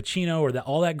and Pacino are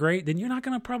all that great, then you're not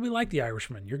going to probably like The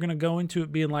Irishman. You're going to go into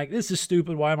it being like, this is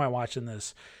stupid. Why am I watching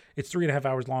this? It's 3.5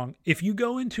 hours long. If you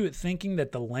go into it thinking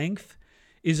that the length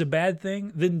is a bad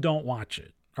thing, then don't watch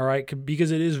it. All right?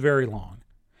 Because it is very long.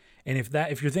 And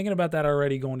if you're thinking about that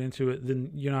already going into it, then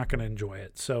you're not going to enjoy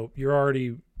it. So you're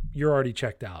already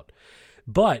checked out.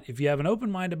 But if you have an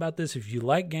open mind about this, if you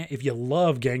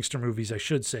love gangster movies, I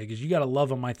should say, because you got to love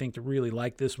them, I think, to really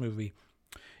like this movie,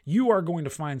 you are going to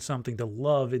find something to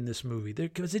love in this movie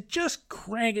because it just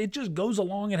goes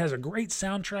along. It has a great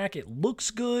soundtrack. It looks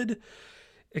good,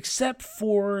 except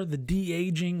for the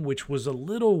de-aging, which was a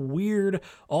little weird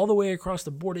all the way across the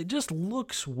board. It just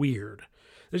looks weird.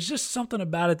 There's just something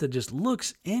about it that just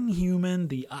looks inhuman.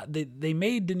 They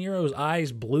made De Niro's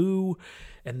eyes blue,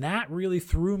 and that really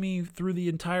threw me through the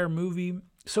entire movie.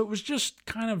 So it was just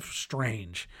kind of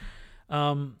strange.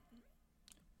 But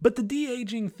the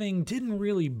de-aging thing didn't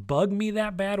really bug me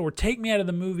that bad or take me out of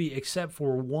the movie except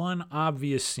for one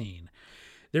obvious scene.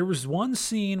 There was one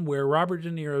scene where Robert De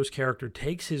Niro's character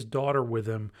takes his daughter with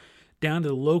him down to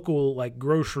the local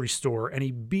grocery store, and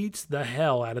he beats the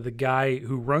hell out of the guy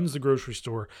who runs the grocery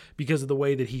store because of the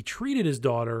way that he treated his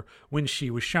daughter when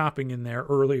she was shopping in there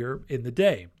earlier in the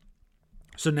day.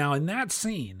 So now in that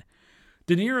scene,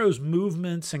 De Niro's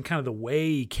movements and kind of the way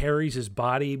he carries his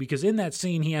body, because in that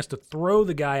scene he has to throw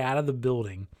the guy out of the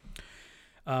building,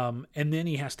 and then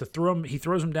he has to he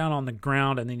throws him down on the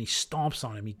ground, and then he stomps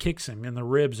on him. He kicks him in the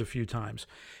ribs a few times.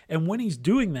 And when he's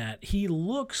doing that, he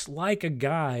looks like a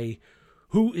guy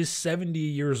who is 70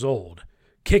 years old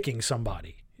kicking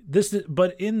somebody.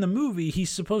 But in the movie, he's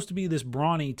supposed to be this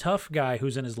brawny, tough guy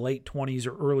who's in his late 20s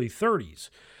or early 30s,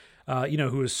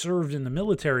 who has served in the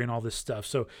military and all this stuff.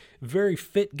 So very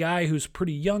fit guy who's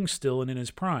pretty young still and in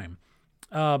his prime.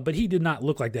 But he did not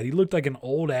look like that. He looked like an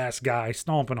old-ass guy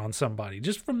stomping on somebody,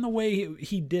 just from the way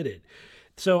he did it.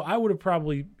 So I would have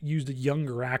probably used a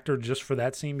younger actor just for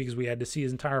that scene because we had to see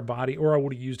his entire body, or I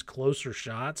would have used closer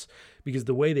shots because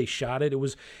the way they shot it,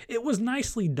 it was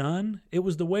nicely done. It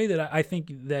was the way that I think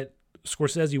that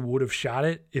Scorsese would have shot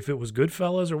it if it was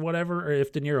Goodfellas or whatever, or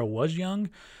if De Niro was young.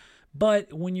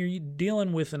 But when you're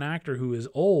dealing with an actor who is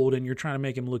old and you're trying to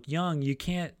make him look young, you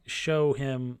can't show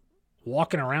him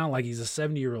walking around like he's a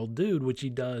 70-year-old dude, which he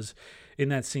does in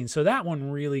that scene. So that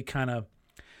one really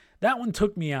that one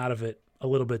took me out of it a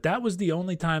little bit. That was the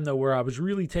only time, though, where I was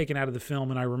really taken out of the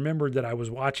film, and I remembered that I was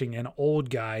watching an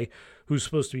old guy who's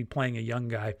supposed to be playing a young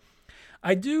guy.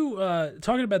 I do,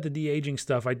 talking about the de-aging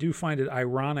stuff, I do find it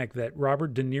ironic that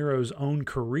Robert De Niro's own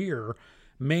career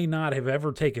may not have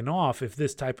ever taken off if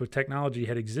this type of technology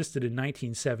had existed in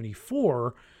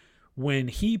 1974, when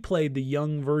he played the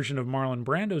young version of Marlon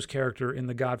Brando's character in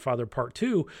The Godfather Part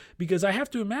 2, because I have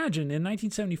to imagine in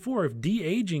 1974, if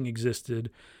de-aging existed,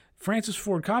 Francis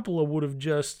Ford Coppola would have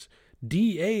just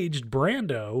de-aged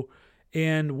Brando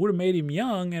and would have made him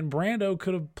young, and Brando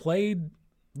could have played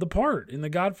the part in The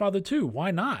Godfather 2.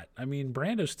 Why not? I mean,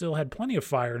 Brando still had plenty of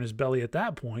fire in his belly at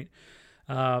that point.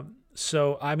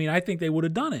 So, I mean, I think they would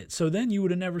have done it. So then you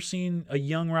would have never seen a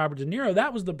young Robert De Niro.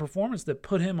 That was the performance that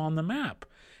put him on the map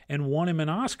and won him an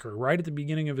Oscar right at the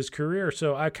beginning of his career.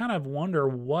 So I kind of wonder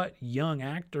what young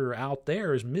actor out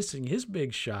there is missing his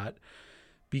big shot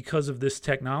because of this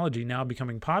technology now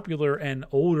becoming popular and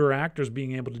older actors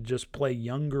being able to just play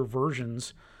younger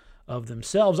versions of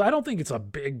themselves. I don't think it's a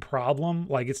big problem.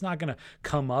 It's not going to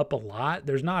come up a lot.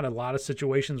 There's not a lot of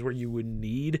situations where you would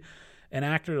need an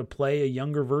actor to play a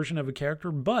younger version of a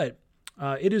character, but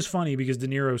it is funny because De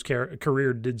Niro's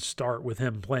career did start with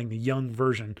him playing the young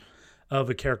version of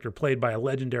a character played by a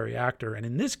legendary actor. And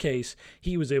in this case,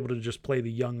 he was able to just play the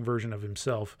young version of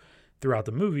himself throughout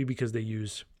the movie because they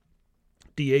use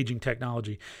de-aging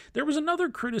technology. There was another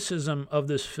criticism of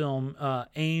this film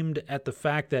aimed at the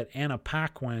fact that Anna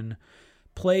Paquin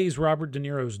plays Robert De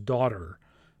Niro's daughter,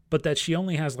 but that she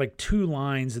only has 2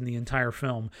 lines in the entire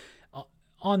film.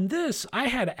 On this, I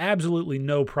had absolutely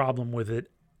no problem with it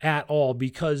at all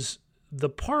because the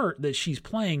part that she's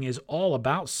playing is all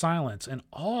about silence and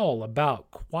all about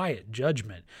quiet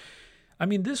judgment. I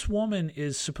mean, this woman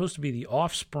is supposed to be the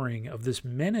offspring of this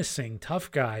menacing tough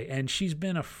guy, and she's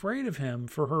been afraid of him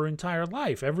for her entire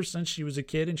life, ever since she was a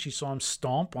kid and she saw him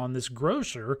stomp on this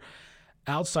grocer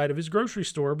outside of his grocery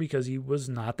store because he was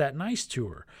not that nice to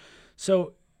her.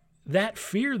 So that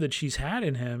fear that she's had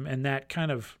in him, and that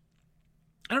kind of,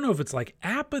 I don't know if it's like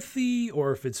apathy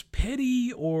or if it's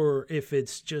pity or if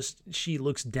it's just she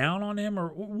looks down on him or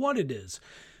what it is,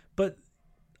 but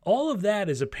all of that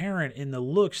is apparent in the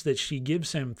looks that she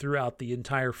gives him throughout the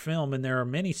entire film. And there are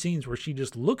many scenes where she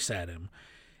just looks at him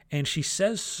and she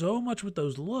says so much with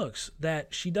those looks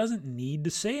that she doesn't need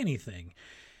to say anything.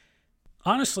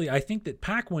 Honestly, I think that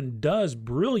Paquin does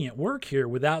brilliant work here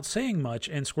without saying much,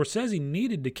 and Scorsese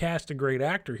needed to cast a great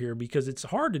actor here because it's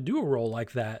hard to do a role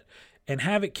like that and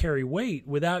have it carry weight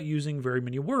without using very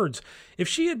many words. If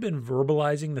she had been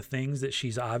verbalizing the things that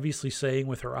she's obviously saying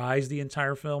with her eyes the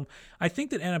entire film, I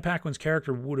think that Anna Paquin's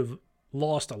character would have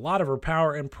lost a lot of her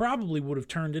power and probably would have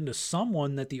turned into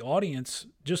someone that the audience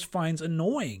just finds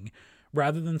annoying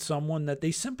rather than someone that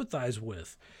they sympathize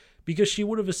with. Because she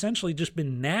would have essentially just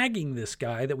been nagging this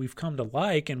guy that we've come to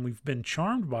like and we've been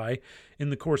charmed by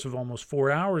in the course of almost 4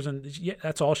 hours. And yeah,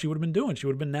 that's all she would have been doing. She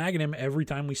would have been nagging him every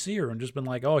time we see her and just been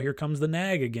like, oh, here comes the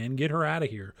nag again. Get her out of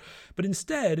here. But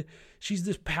instead, she's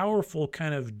this powerful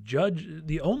kind of judge,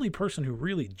 the only person who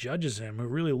really judges him, who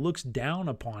really looks down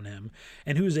upon him,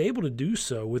 and who is able to do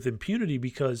so with impunity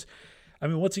because, I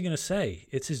mean, what's he going to say?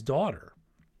 It's his daughter.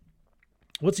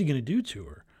 What's he going to do to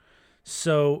her?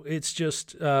 So it's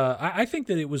just, I think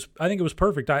it was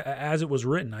perfect as it was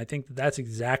written. I think that's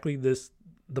exactly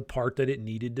the part that it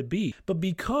needed to be. But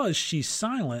because she's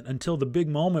silent until the big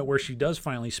moment where she does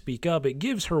finally speak up, it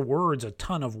gives her words a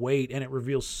ton of weight, and it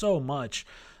reveals so much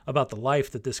about the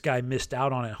life that this guy missed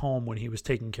out on at home when he was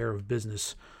taking care of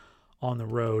business on the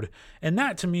road. And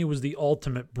that to me was the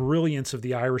ultimate brilliance of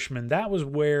The Irishman. That was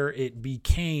where it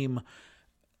became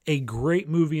a great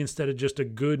movie instead of just a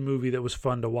good movie that was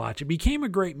fun to watch. It became a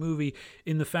great movie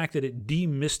in the fact that it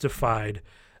demystified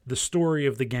the story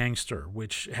of the gangster,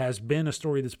 which has been a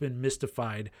story that's been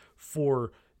mystified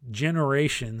for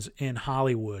generations in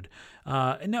Hollywood.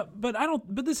 But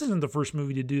this isn't the first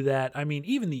movie to do that. I mean,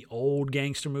 even the old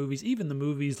gangster movies, even the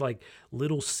movies like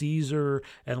Little Caesar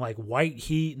and like White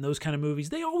Heat and those kind of movies,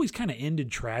 they always kind of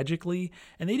ended tragically,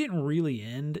 and they didn't really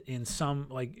end in some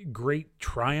like great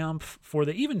triumph for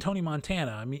even Tony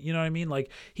Montana. I mean, you know what I mean? Like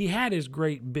he had his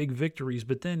great big victories,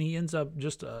 but then he ends up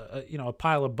just a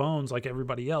pile of bones like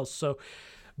everybody else. So,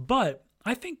 but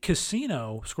I think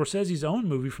Casino, Scorsese's own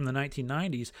movie from the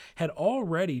 1990s, had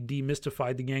already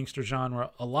demystified the gangster genre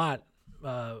a lot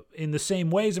in the same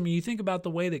ways. I mean, you think about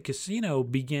the way that Casino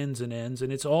begins and ends,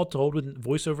 and it's all told with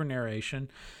voiceover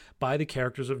narration by the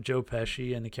characters of Joe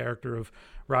Pesci and the character of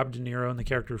Robert De Niro and the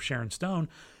character of Sharon Stone.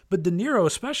 But De Niro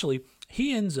especially,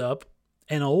 he ends up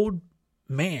an old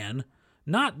man,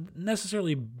 not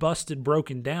necessarily busted,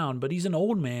 broken down, but he's an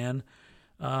old man,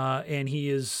 and he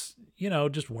is,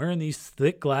 just wearing these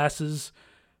thick glasses,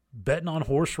 betting on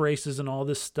horse races and all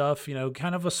this stuff,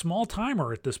 kind of a small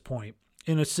timer at this point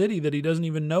in a city that he doesn't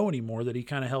even know anymore, that he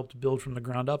kind of helped build from the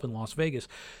ground up in Las Vegas.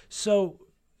 So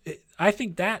I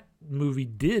think that movie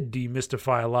did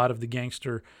demystify a lot of the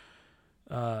gangster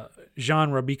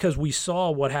genre, because we saw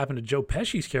what happened to Joe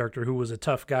Pesci's character, who was a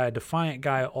tough guy, a defiant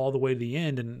guy all the way to the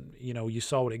end. And, you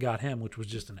saw what it got him, which was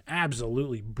just an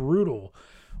absolutely brutal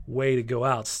way to go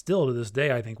out. Still to this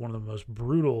day, I think one of the most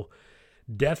brutal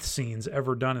death scenes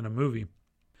ever done in a movie.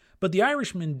 But The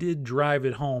Irishman did drive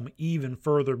it home even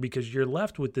further, because you're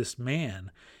left with this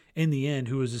man in the end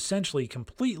who is essentially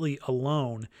completely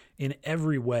alone in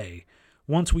every way.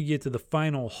 Once we get to the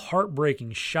final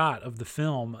heartbreaking shot of the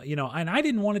film, and I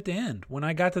didn't want it to end. When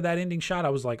I got to that ending shot, I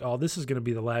was like, oh, this is going to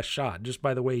be the last shot, just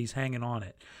by the way he's hanging on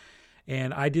it.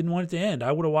 And I didn't want it to end.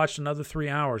 I would have watched another 3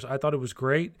 hours. I thought it was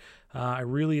great. I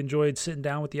really enjoyed sitting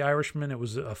down with The Irishman. It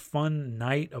was a fun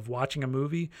night of watching a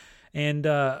movie. And,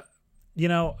 I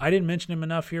didn't mention him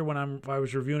enough here when I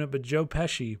was reviewing it, but Joe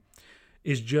Pesci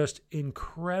is just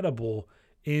incredible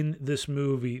in this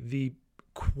movie. The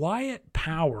quiet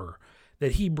power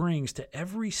that he brings to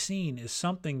every scene is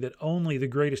something that only the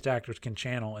greatest actors can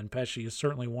channel, and Pesci is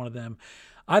certainly one of them.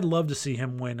 I'd love to see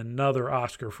him win another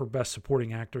Oscar for Best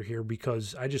Supporting Actor here,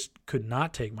 because I just could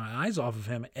not take my eyes off of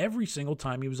him every single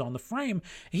time he was on the frame.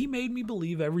 He made me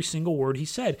believe every single word he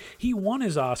said. He won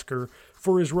his Oscar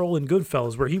for his role in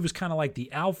Goodfellas, where he was kind of like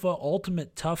the alpha,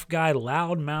 ultimate tough guy,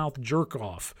 loudmouth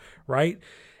jerk-off, right?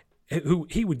 who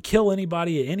he would kill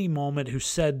anybody at any moment who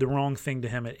said the wrong thing to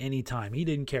him at any time. He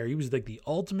didn't care. He was like the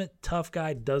ultimate tough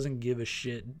guy, doesn't give a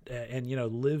shit, and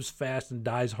lives fast and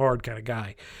dies hard kind of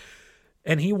guy.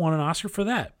 And he won an Oscar for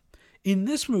that. In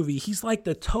this movie, he's like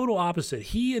the total opposite.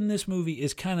 He in this movie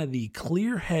is kind of the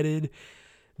clear-headed,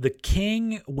 the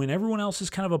king when everyone else is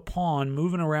kind of a pawn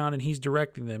moving around and he's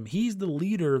directing them. He's the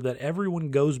leader that everyone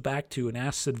goes back to and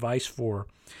asks advice from.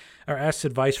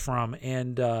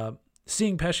 And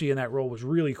seeing Pesci in that role was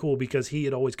really cool because he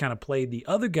had always kind of played the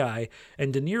other guy,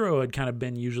 and De Niro had kind of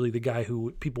been usually the guy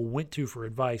who people went to for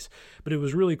advice. But it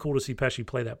was really cool to see Pesci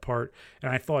play that part,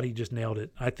 and I thought he just nailed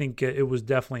it. I think it was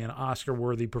definitely an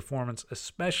Oscar-worthy performance,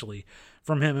 especially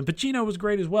from him. And Pacino was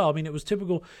great as well. I mean, it was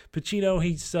typical Pacino.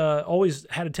 He's always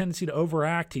had a tendency to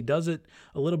overact. He does it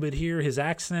a little bit here. His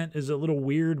accent is a little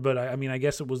weird, but I mean, I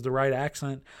guess it was the right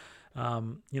accent,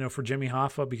 for Jimmy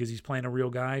Hoffa because he's playing a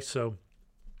real guy. So,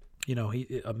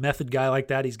 a method guy like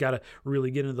that, he's got to really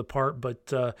get into the part.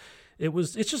 But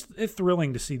it's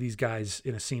thrilling to see these guys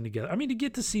in a scene together. I mean, to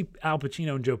get to see Al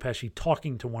Pacino and Joe Pesci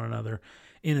talking to one another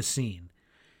in a scene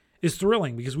is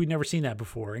thrilling because we'd never seen that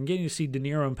before. And getting to see De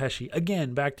Niro and Pesci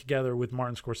again back together with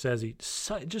Martin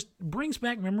Scorsese just brings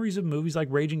back memories of movies like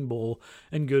Raging Bull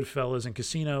and Goodfellas and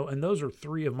Casino. And those are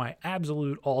three of my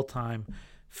absolute all-time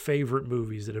favorite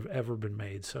movies that have ever been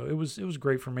made. So it was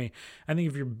great for me. I think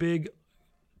if you're a big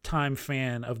time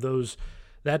fan of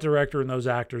that director and those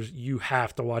actors, you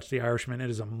have to watch The Irishman. It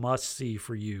is a must-see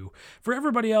for you. For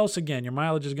everybody else, again, your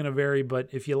mileage is going to vary, but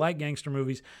if you like gangster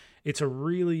movies, it's a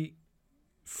really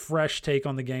fresh take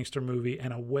on the gangster movie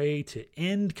and a way to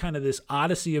end kind of this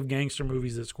odyssey of gangster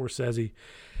movies that Scorsese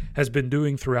has been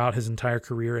doing throughout his entire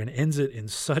career, and ends it in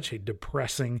such a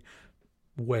depressing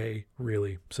way,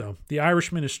 really. So The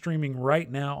Irishman is streaming right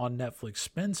now on Netflix.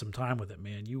 Spend some time with it,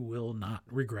 man. You will not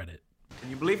regret it. Can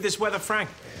you believe this weather, Frank?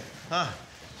 Huh?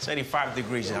 It's 85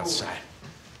 degrees outside.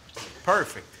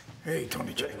 Perfect. Hey,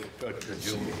 Tony J.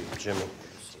 Jimmy.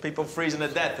 People freezing to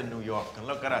death in New York, and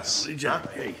look at us. Huh?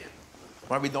 Hey.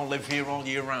 Why we don't live here all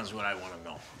year round is what I want to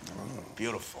know. Oh.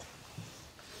 Beautiful.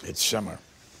 It's summer.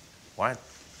 What?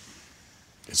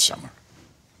 It's summer.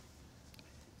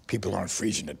 People aren't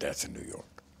freezing to death in New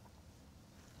York.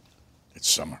 It's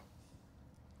summer.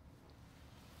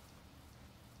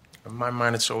 In my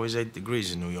mind, it's always 8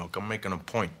 degrees in New York. I'm making a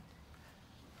point.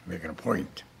 Making a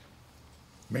point?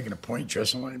 Making a point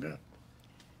dressing like that?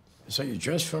 Is that you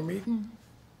dress for a meeting?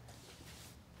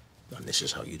 And this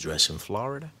is how you dress in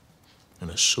Florida?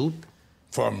 In a suit?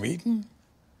 For a meeting?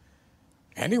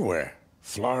 Anywhere.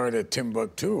 Florida,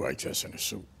 Timbuktu, I dress in a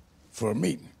suit. For a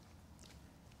meeting.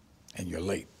 And you're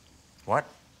late. What?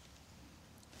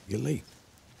 You're late.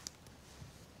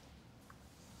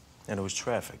 And it was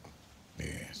traffic. Yeah,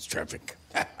 it's traffic.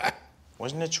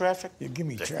 Wasn't it traffic? Yeah, give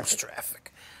me traffic. It was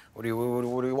traffic. What do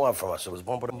you want from us? It was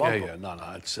bumper to bumper. Yeah, no,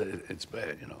 it's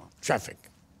bad, Traffic.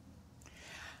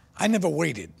 I never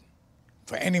waited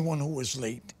for anyone who was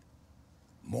late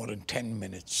more than 10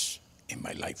 minutes in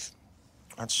my life.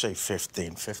 I'd say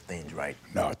 15. 15's right.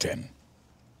 No, 10.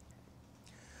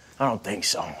 I don't think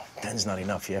so. 10's not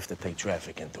enough. You have to take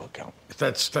traffic into account.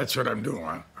 That's what I'm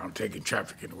doing. I'm taking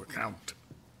traffic into account.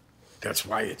 That's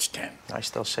why it's 10. I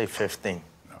still say 15.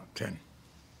 No, 10.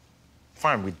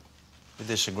 Fine, we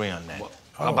disagree on that.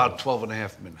 How about 12 and a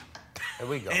half minutes? There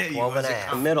we go. 12 and a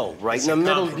half. Middle, right in the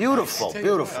middle. Beautiful,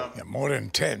 beautiful. Yeah, more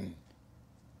than 10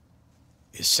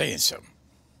 is saying something.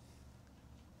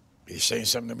 Are you saying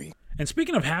something to me? And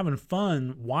speaking of having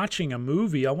fun watching a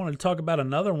movie, I wanted to talk about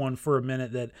another one for a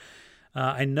minute that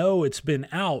I know it's been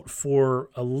out for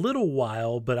a little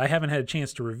while, but I haven't had a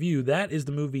chance to review. That is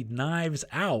the movie Knives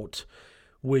Out,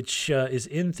 which is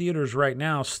in theaters right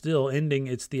now, still ending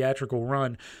its theatrical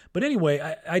run. But anyway,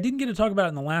 I didn't get to talk about it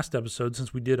in the last episode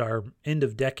since we did our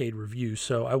end-of-decade review,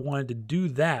 so I wanted to do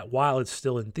that while it's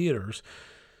still in theaters.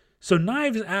 So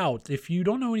Knives Out, if you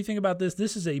don't know anything about this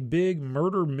is a big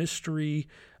murder mystery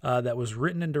that was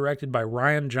written and directed by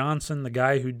Rian Johnson, the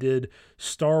guy who did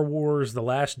Star Wars, The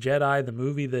Last Jedi, the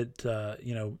movie that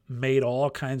made all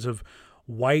kinds of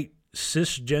white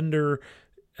cisgender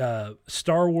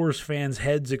Star Wars fans'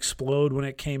 heads explode when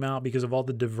it came out because of all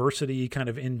the diversity he kind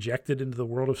of injected into the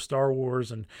world of Star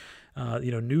Wars and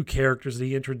new characters that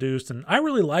he introduced. And I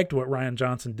really liked what Rian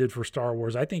Johnson did for Star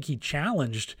Wars. I think he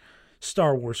challenged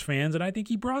Star Wars fans, and I think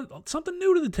he brought something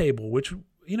new to the table, which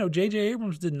J.J.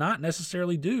 Abrams did not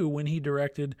necessarily do when he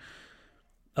directed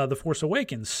The Force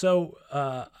Awakens. So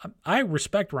I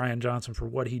respect Rian Johnson for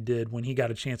what he did when he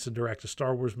got a chance to direct a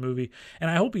Star Wars movie,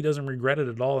 and I hope he doesn't regret it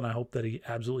at all, and I hope that he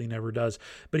absolutely never does.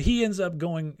 But he ends up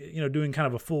going, doing kind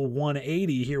of a full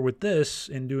 180 here with this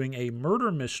and doing a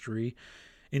murder mystery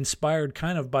inspired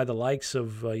kind of by the likes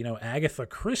of Agatha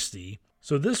Christie.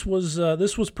 So this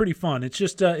was pretty fun. It's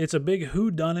just it's a big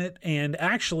whodunit, and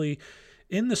actually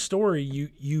in the story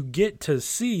you get to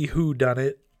see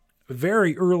whodunit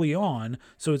very early on,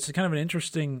 so it's kind of an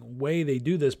interesting way they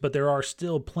do this, but there are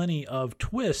still plenty of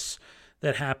twists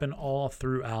that happen all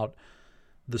throughout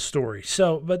the story.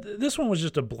 So, but this one was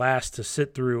just a blast to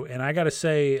sit through, and I gotta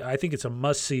say, I think it's a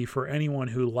must-see for anyone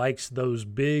who likes those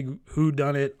big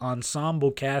whodunit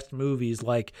ensemble cast movies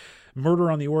like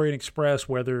Murder on the Orient Express,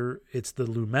 whether it's the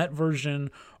Lumet version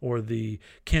or the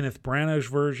Kenneth Branagh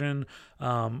version,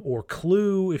 or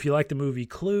Clue. If you like the movie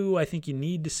Clue, I think you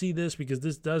need to see this because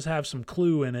this does have some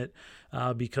Clue in it,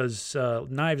 because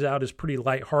Knives Out is pretty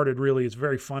lighthearted, really. It's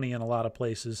very funny in a lot of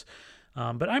places.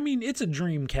 But I mean, it's a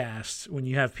dream cast when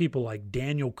you have people like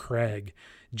Daniel Craig,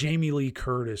 Jamie Lee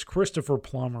Curtis, Christopher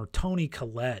Plummer, Toni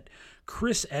Collette,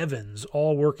 Chris Evans,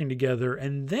 all working together.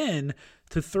 And then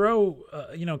to throw,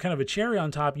 kind of a cherry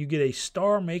on top, you get a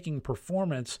star-making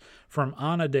performance from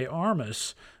Ana de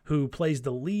Armas, who plays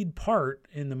the lead part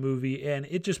in the movie, and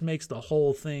it just makes the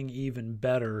whole thing even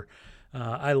better.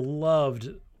 I loved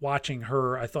watching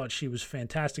her. I thought she was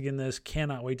fantastic in this.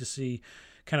 Cannot wait to see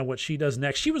kind of what she does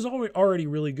next. She was already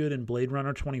really good in Blade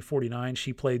Runner 2049.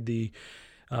 She played the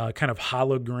kind of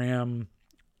hologram,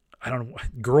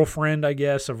 girlfriend, I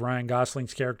guess, of Ryan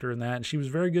Gosling's character in that, and she was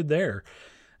very good there.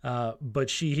 But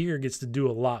she here gets to do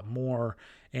a lot more,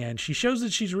 and she shows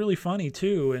that she's really funny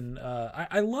too. And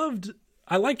I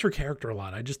liked her character a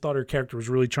lot. I just thought her character was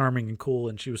really charming and cool,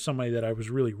 and she was somebody that I was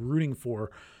really rooting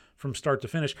for from start to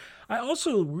finish. I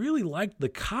also really liked the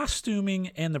costuming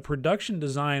and the production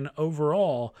design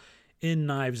overall in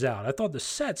Knives Out. I thought the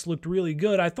sets looked really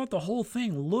good. I thought the whole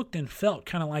thing looked and felt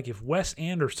kind of like if Wes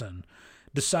Anderson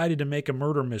decided to make a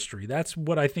murder mystery. That's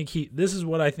what I think this is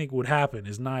what I think would happen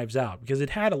is Knives Out, because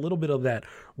it had a little bit of that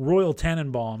Royal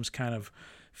Tenenbaums kind of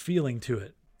feeling to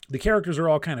it. The characters are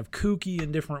all kind of kooky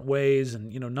in different ways,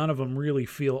 and none of them really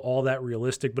feel all that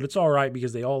realistic, but it's all right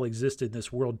because they all exist in this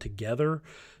world together,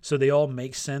 so they all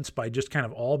make sense by just kind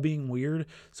of all being weird.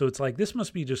 So it's like, this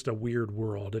must be just a weird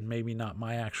world and maybe not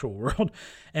my actual world.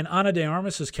 And Ana de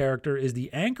Armas's character is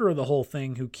the anchor of the whole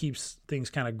thing, who keeps things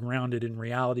kind of grounded in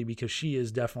reality, because she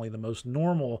is definitely the most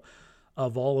normal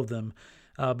of all of them.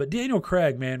 But Daniel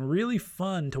Craig, man, really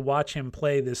fun to watch him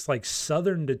play this like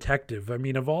Southern detective. I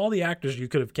mean, of all the actors you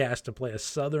could have cast to play a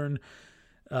Southern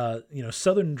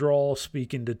drawl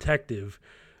speaking detective,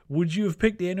 would you have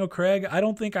picked Daniel Craig? I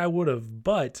don't think I would have,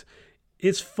 but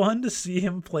it's fun to see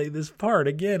him play this part.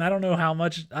 Again, I don't know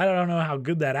how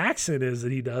good that accent is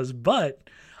that he does, but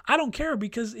I don't care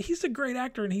because he's a great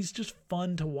actor and he's just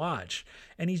fun to watch.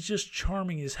 And he's just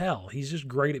charming as hell. He's just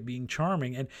great at being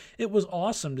charming. And it was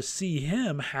awesome to see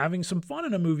him having some fun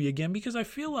in a movie again, because I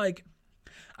feel like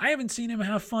I haven't seen him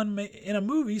have fun in a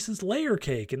movie since Layer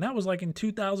Cake, and that was like in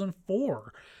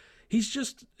 2004.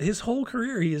 His whole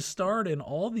career, he has starred in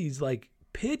all these like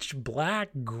pitch black,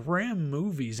 grim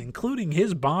movies, including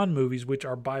his Bond movies, which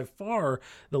are by far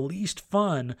the least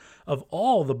fun of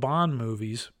all the Bond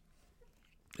movies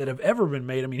that have ever been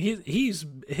made. I mean, his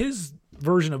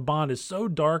version of Bond is so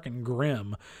dark and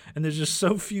grim, and there's just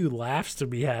so few laughs to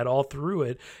be had all through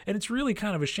it. And it's really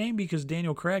kind of a shame because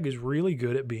Daniel Craig is really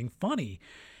good at being funny.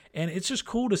 And it's just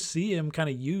cool to see him kind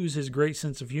of use his great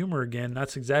sense of humor again.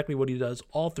 That's exactly what he does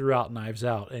all throughout Knives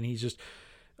Out. And he's just,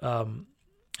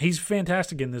 he's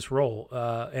fantastic in this role.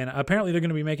 And apparently they're going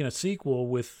to be making a sequel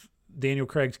with Daniel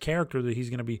Craig's character, that he's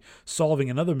going to be solving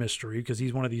another mystery because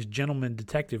he's one of these gentleman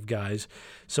detective guys.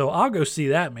 So I'll go see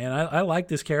that, man. I like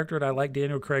this character, and I like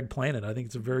Daniel Craig playing it. I think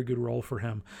it's a very good role for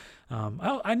him.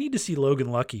 I need to see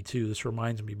Logan Lucky too. This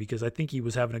reminds me, because I think he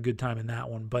was having a good time in that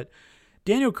one. But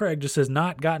Daniel Craig just has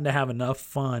not gotten to have enough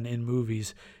fun in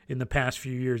movies in the past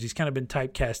few years. He's kind of been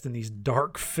typecast in these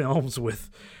dark films with,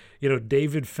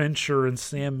 David Fincher and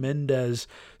Sam Mendes.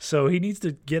 So he needs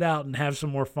to get out and have some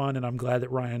more fun, and I'm glad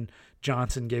that Rian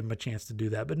Johnson gave him a chance to do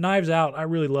that. But Knives Out, I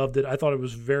really loved it. I thought it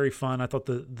was very fun. I thought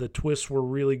the twists were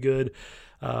really good.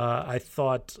 I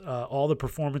thought all the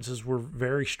performances were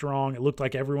very strong. It looked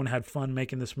like everyone had fun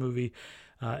making this movie.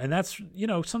 And that's,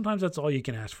 sometimes that's all you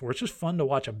can ask for. It's just fun to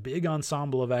watch a big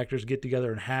ensemble of actors get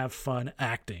together and have fun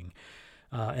acting.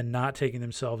 And not taking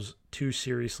themselves too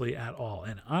seriously at all.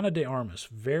 And Ana de Armas,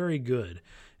 very good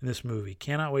in this movie.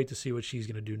 Cannot wait to see what she's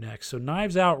going to do next. So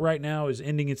Knives Out right now is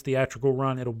ending its theatrical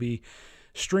run. It'll be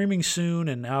streaming soon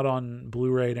and out on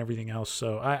Blu-ray and everything else.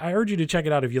 So I urge you to check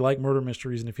it out if you like murder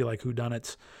mysteries and if you like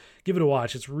whodunits. Give it a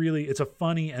watch. It's a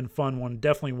funny and fun one.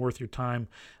 Definitely worth your time.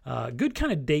 Good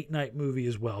kind of date night movie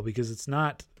as well because it's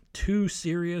not too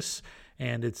serious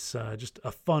and it's just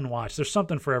a fun watch. There's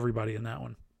something for everybody in that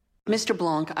one. Mr.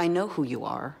 Blanc, I know who you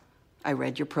are. I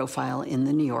read your profile in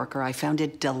The New Yorker. I found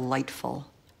it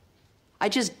delightful. I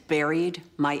just buried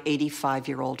my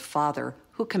 85-year-old father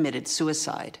who committed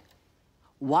suicide.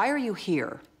 Why are you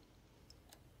here?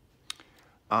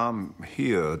 I'm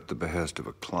here at the behest of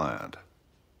a client.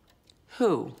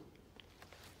 Who?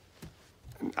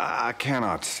 I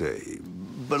cannot say,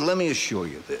 but let me assure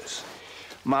you this.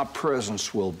 My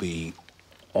presence will be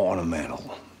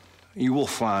ornamental. You will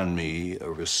find me a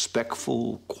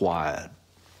respectful, quiet,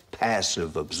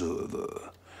 passive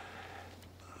observer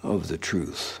of the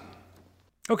truth.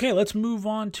 Okay, let's move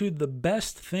on to the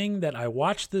best thing that I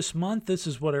watched this month. This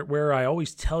is where I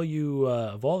always tell you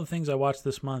of all the things I watched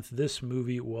this month, this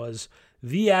movie was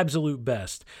the absolute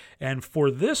best. And for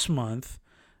this month,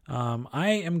 I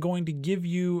am going to give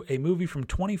you a movie from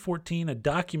 2014, a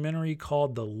documentary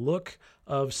called The Look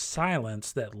of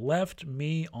Silence that left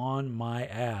me on my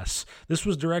ass. This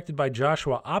was directed by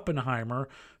Joshua Oppenheimer,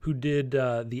 who did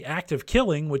The Act of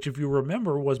Killing, which, if you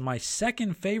remember, was my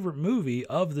second favorite movie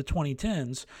of the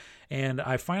 2010s. And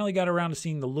I finally got around to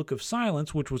seeing The Look of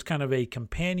Silence, which was kind of a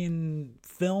companion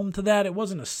film to that. It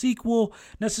wasn't a sequel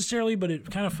necessarily, but it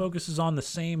kind of focuses on the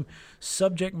same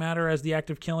subject matter as The Act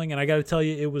of Killing. And I got to tell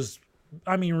you, it was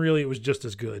just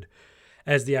as good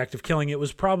as The Act of Killing. It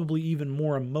was probably even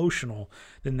more emotional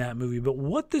than that movie. But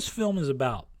what this film is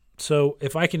about, so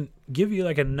if I can give you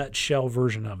like a nutshell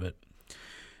version of it,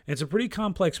 it's a pretty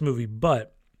complex movie,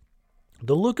 but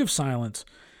The Look of Silence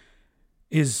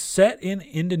is set in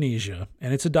Indonesia,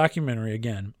 and it's a documentary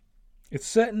again. It's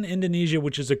set in Indonesia,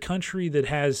 which is a country that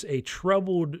has a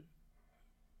troubled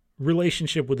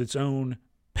relationship with its own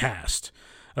past.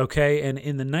 Okay, and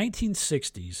in the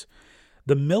 1960s,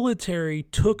 the military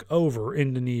took over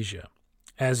Indonesia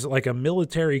as like a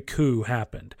military coup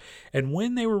happened. And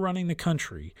when they were running the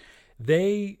country,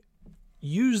 they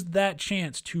used that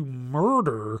chance to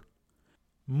murder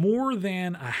more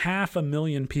than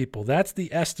 500,000 people. That's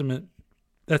the estimate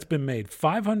that's been made.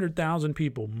 500,000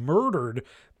 people murdered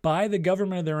by the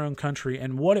government of their own country.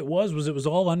 And what it was it was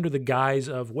all under the guise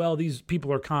of, well, these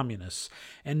people are communists.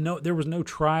 And no, there was no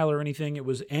trial or anything. It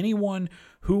was anyone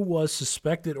who was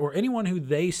suspected or anyone who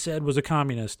they said was a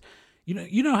communist.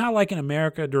 You know how like in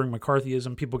America during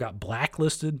McCarthyism, people got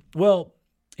blacklisted? Well,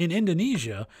 in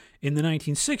Indonesia, in the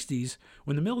 1960s,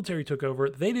 when the military took over,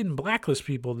 they didn't blacklist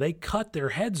people. They cut their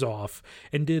heads off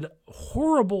and did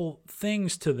horrible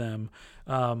things to them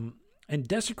and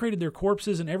desecrated their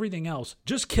corpses and everything else.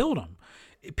 Just killed them.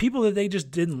 People that they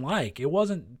just didn't like. It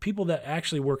wasn't people that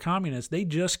actually were communists. They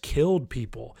just killed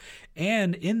people.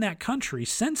 And in that country,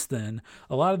 since then,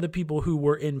 a lot of the people who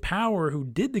were in power, who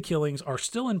did the killings, are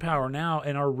still in power now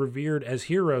and are revered as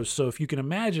heroes. So if you can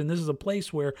imagine, this is a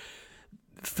place where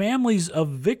families of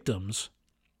victims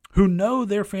who know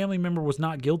their family member was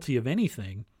not guilty of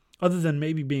anything other than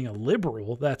maybe being a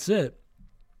liberal, that's it.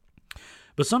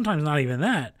 But sometimes not even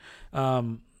that.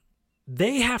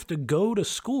 They have to go to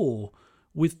school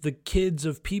with the kids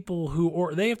of people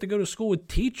or they have to go to school with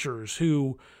teachers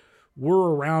who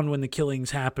were around when the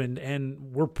killings happened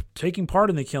and were taking part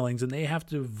in the killings, and they have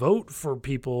to vote for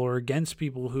people or against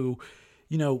people who,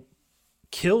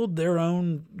 killed their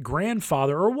own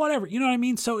grandfather or whatever. You know what I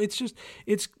mean? So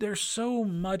there's so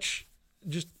much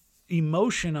just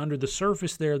emotion under the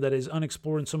surface there that is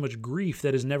unexplored, and so much grief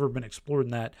that has never been explored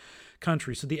in that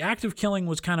country. So The Act of Killing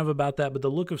was kind of about that, but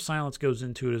The Look of Silence goes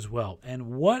into it as well.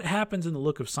 And what happens in The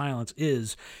Look of Silence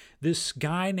is this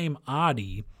guy named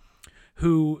Adi,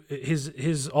 who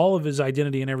his all of his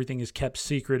identity and everything is kept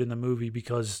secret in the movie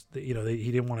because he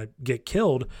didn't want to get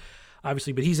killed,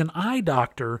 obviously, but he's an eye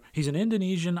doctor. He's an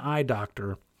Indonesian eye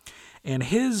doctor, and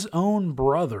his own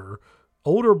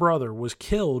older brother, was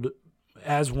killed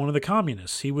as one of the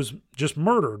communists. He was just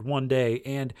murdered one day,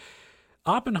 and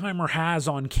Oppenheimer has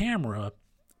on camera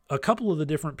a couple of the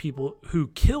different people who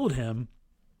killed him,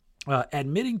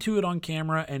 admitting to it on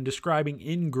camera and describing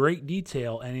in great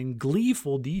detail and in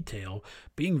gleeful detail,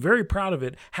 being very proud of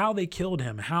it, how they killed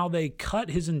him, how they cut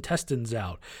his intestines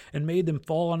out and made them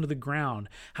fall onto the ground,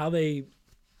 how they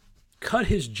cut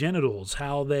his genitals,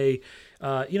 how they,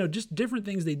 just different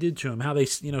things they did to him, how they,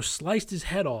 sliced his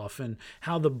head off and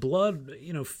how the blood,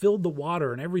 filled the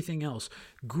water and everything else.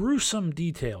 Gruesome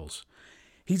details.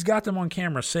 He's got them on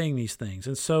camera saying these things.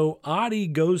 And so Adi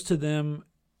goes to them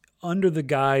under the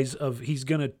guise of he's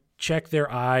going to check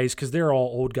their eyes, because they're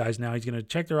all old guys now. He's going to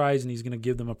check their eyes and he's going to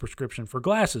give them a prescription for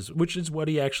glasses, which is what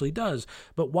he actually does.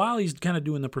 But while he's kind of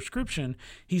doing the prescription,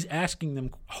 he's asking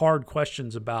them hard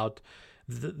questions about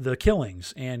the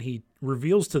killings. And he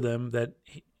reveals to them that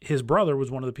his brother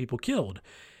was one of the people killed.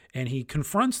 And he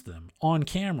confronts them on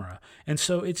camera. And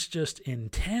so it's just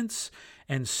intense.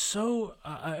 And so,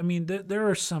 there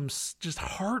are some just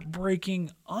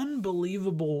heartbreaking,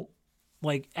 unbelievable,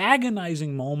 like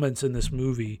agonizing moments in this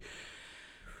movie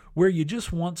where you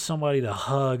just want somebody to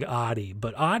hug Adi.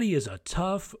 But Adi is a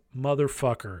tough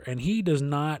motherfucker, and he does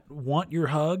not want your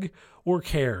hug or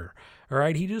care. All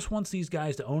right, he just wants these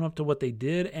guys to own up to what they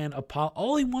did, and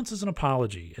all he wants is an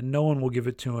apology, and no one will give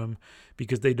it to him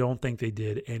because they don't think they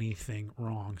did anything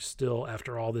wrong still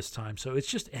after all this time. So it's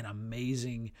just an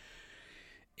amazing,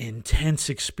 intense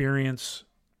experience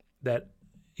that,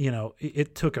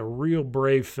 it took a real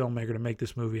brave filmmaker to make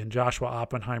this movie, and Joshua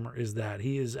Oppenheimer is that.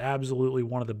 He is absolutely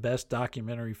one of the best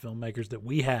documentary filmmakers that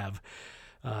we have.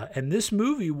 And this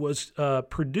movie was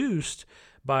produced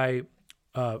by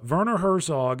Werner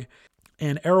Herzog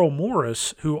and Errol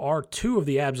Morris, who are two of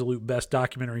the absolute best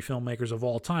documentary filmmakers of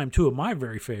all time, two of my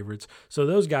very favorites. So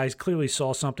those guys clearly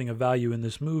saw something of value in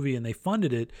this movie, and they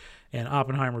funded it, and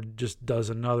Oppenheimer just does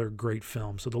another great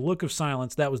film. So The Look of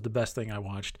Silence, that was the best thing I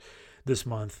watched this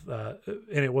month, and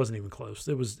it wasn't even close.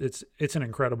 It's an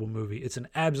incredible movie. It's an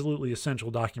absolutely essential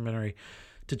documentary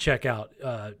to check out.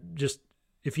 Just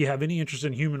if you have any interest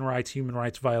in human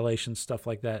rights violations, stuff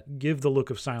like that, give The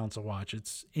Look of Silence a watch.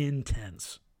 It's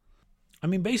intense. I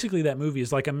mean, basically that movie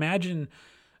is like, imagine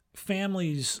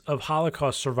families of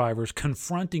Holocaust survivors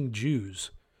confronting Jews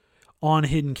on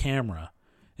hidden camera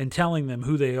and telling them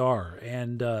who they are,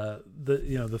 and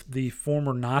the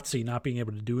former Nazi not being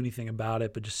able to do anything about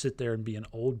it, but just sit there and be an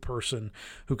old person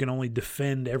who can only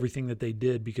defend everything that they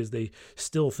did because they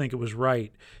still think it was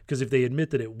right. Because if they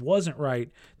admit that it wasn't right,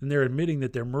 then they're admitting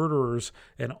that they're murderers,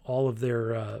 and all of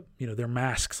their their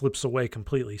mask slips away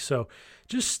completely. So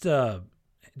just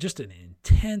an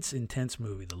intense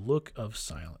movie, The Look of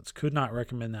Silence. Could not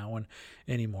recommend that one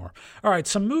anymore. All right,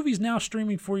 some movies now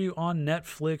streaming for you on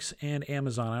Netflix and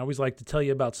Amazon. I always like to tell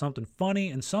you about something funny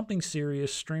and something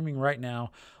serious streaming right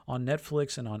now on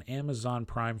Netflix and on Amazon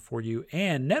Prime for you.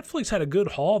 And Netflix had a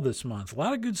good haul this month. A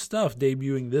lot of good stuff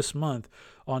debuting this month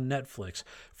on Netflix.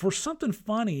 For something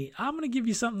funny, I'm going to give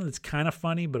you something that's kind of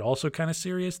funny but also kind of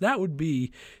serious. That would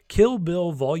be Kill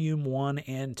Bill Volume 1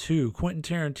 and 2, Quentin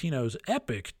Tarantino's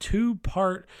epic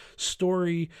two-part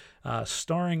story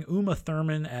starring Uma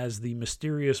Thurman as the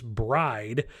mysterious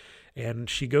bride, and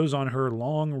she goes on her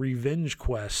long revenge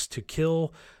quest to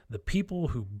kill the people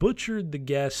who butchered the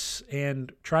guests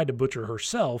and tried to butcher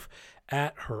herself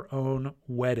at her own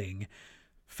wedding,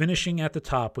 finishing at the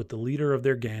top with the leader of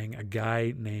their gang, a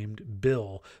guy named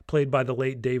Bill, played by the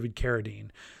late David Carradine.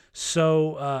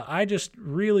 So I just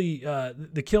really,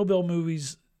 the Kill Bill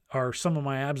movies are some of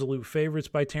my absolute favorites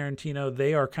by Tarantino.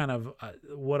 They are kind of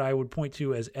what I would point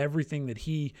to as everything that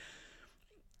he,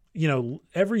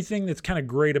 everything that's kind of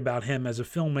great about him as a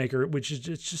filmmaker, which is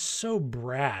just so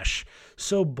brash,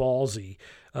 so ballsy.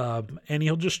 And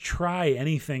he'll just try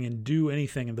anything and do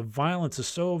anything. And the violence is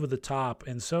so over the top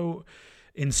and so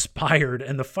inspired,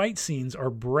 and the fight scenes are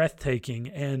breathtaking,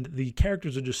 and the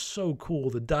characters are just so cool.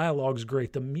 The dialogue's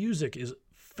great. The music is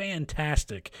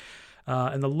fantastic.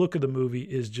 And the look of the movie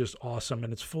is just awesome,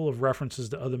 and it's full of references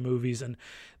to other movies. And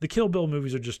the Kill Bill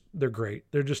movies they're great.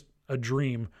 They're just a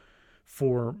dream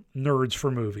for nerds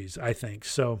for movies, I think.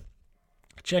 So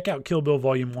check out Kill Bill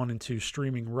Volume 1 and 2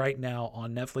 streaming right now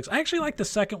on Netflix. I actually like the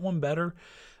second one better,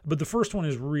 but the first one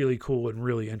is really cool and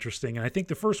really interesting. And I think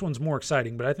the first one's more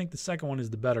exciting, but I think the second one is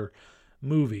the better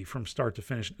movie from start to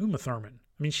finish. Uma Thurman,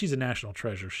 I mean, she's a national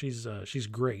treasure. She's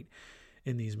great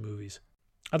in these movies.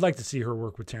 I'd like to see her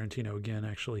work with Tarantino again,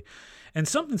 actually. And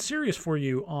something serious for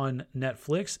you on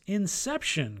Netflix,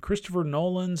 Inception, Christopher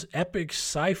Nolan's epic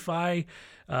sci-fi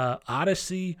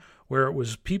odyssey, where it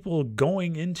was people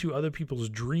going into other people's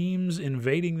dreams,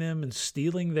 invading them and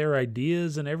stealing their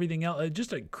ideas and everything else.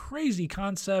 Just a crazy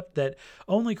concept that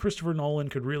only Christopher Nolan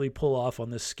could really pull off on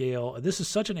this scale. This is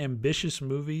such an ambitious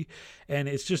movie, and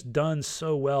it's just done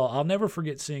so well. I'll never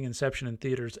forget seeing Inception in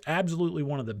theaters. Absolutely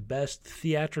one of the best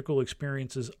theatrical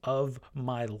experiences of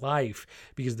my life,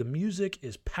 because the music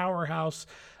is powerhouse,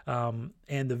 and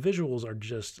the visuals are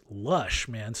just lush,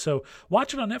 man. So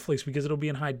watch it on Netflix because it'll be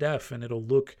in high def and it'll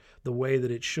look the way that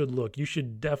it should look. You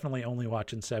should definitely only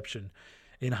watch Inception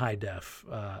in high def.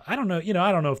 I don't know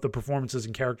if the performances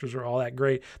and characters are all that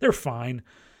great. They're fine.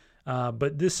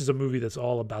 But this is a movie that's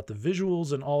all about the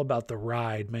visuals and all about the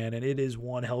ride, man. And it is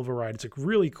one hell of a ride. It's a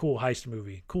really cool heist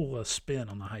movie, cool spin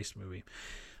on the heist movie.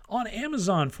 On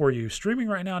Amazon for you, streaming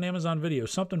right now on Amazon Video,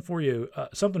 something for you,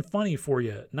 something funny for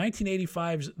you.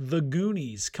 1985's The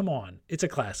Goonies. Come on, it's a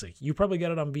classic. You probably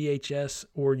got it on VHS,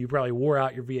 or you probably wore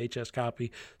out your VHS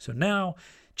copy. So now,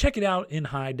 check it out in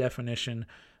high definition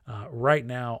right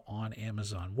now on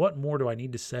Amazon. What more do I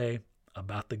need to say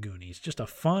about The Goonies? Just a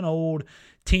fun old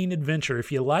teen adventure.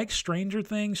 If you like Stranger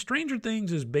Things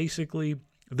is basically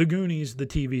The Goonies, the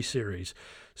TV series.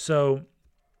 So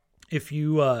if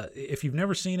you've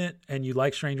never seen it and you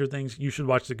like Stranger Things, you should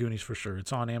watch The Goonies for sure.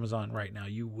 It's on Amazon right now.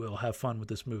 You will have fun with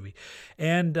this movie.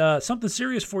 And something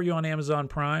serious for you on Amazon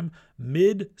Prime,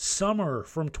 Midsommar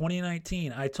from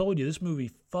 2019. I told you, this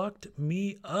movie fucked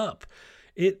me up.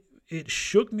 It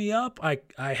shook me up. I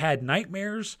had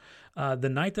nightmares the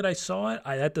night that I saw it.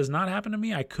 That does not happen to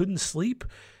me. I couldn't sleep.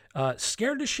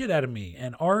 Scared the shit out of me.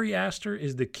 And Ari Aster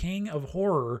is the king of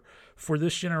horror for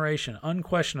this generation,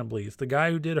 unquestionably. It's the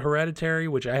guy who did Hereditary,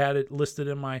 which I had it listed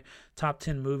in my top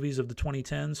 10 movies of the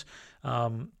 2010s.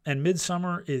 And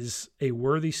Midsommar is a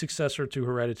worthy successor to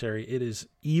Hereditary. It is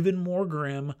even more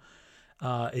grim.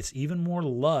 It's even more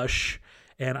lush.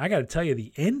 And I got to tell you,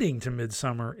 the ending to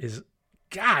Midsommar is,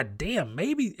 god damn,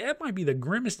 maybe that might be the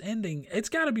grimmest ending. It's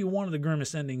got to be one of the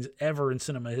grimmest endings ever in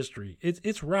cinema history.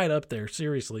 It's right up there,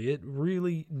 seriously. It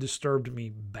really disturbed me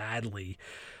badly.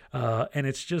 And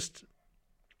it's just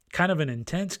kind of an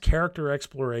intense character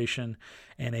exploration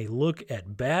and a look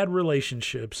at bad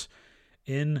relationships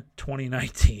in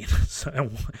 2019. So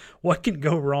what can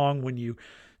go wrong when you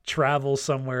travel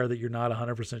somewhere that you're not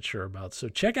 100% sure about? So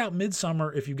check out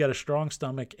Midsommar if you've got a strong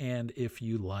stomach and if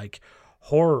you like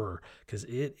horror, because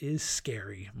it is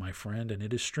scary, my friend, and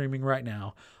it is streaming right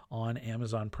now on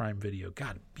Amazon Prime Video.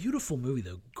 God, beautiful movie,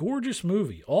 though. Gorgeous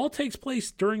movie. All takes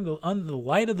place during the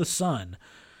light of the sun.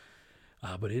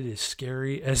 But it is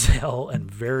scary as hell and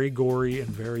very gory and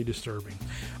very disturbing.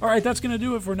 All right, that's going to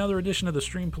do it for another edition of the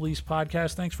Stream Police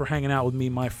Podcast. Thanks for hanging out with me,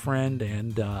 my friend.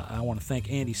 And I want to thank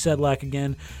Andy Sedlak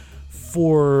again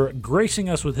for gracing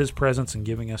us with his presence and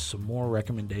giving us some more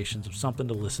recommendations of something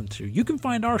to listen to. You can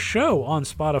find our show on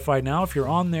Spotify now. If you're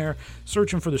on there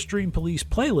searching for the Stream Police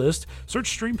playlist, search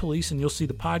Stream Police and you'll see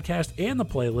the podcast and the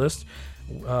playlist.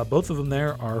 Both of them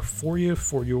there are for you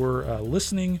for your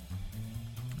listening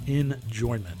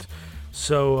enjoyment.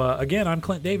 So again, I'm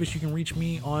Clint Davis. You can reach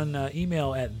me on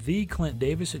email at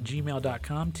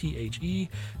theclintdavis@gmail.com,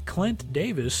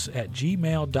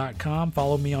 TheClintDavis@gmail.com.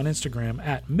 Follow me on Instagram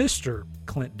at Mr.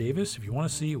 Clint Davis if you want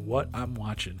to see what I'm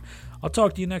watching. I'll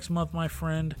talk to you next month, my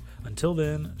friend. Until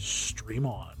then, stream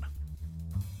on.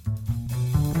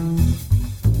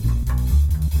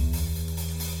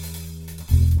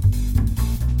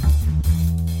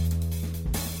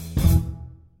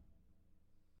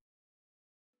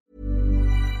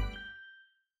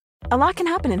 A lot can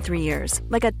happen in 3 years,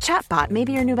 like a chatbot may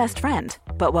be your new best friend.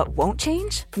 But what won't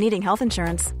change? Needing health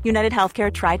insurance. United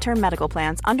Healthcare Tri-Term Medical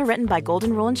Plans, underwritten by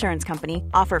Golden Rule Insurance Company,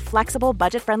 offer flexible,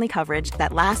 budget-friendly coverage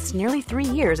that lasts nearly 3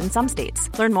 years in some states.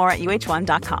 Learn more at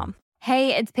UH1.com.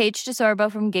 Hey, it's Paige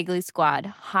DeSorbo from Giggly Squad.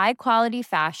 High quality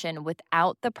fashion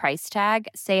without the price tag.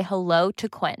 Say hello to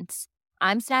Quince.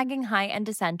 I'm snagging high-end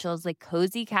essentials like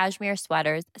cozy cashmere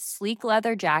sweaters, sleek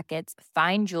leather jackets,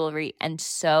 fine jewelry, and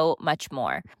so much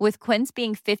more. With Quince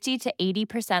being 50 to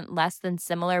 80% less than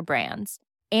similar brands.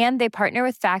 And they partner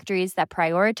with factories that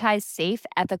prioritize safe,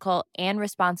 ethical, and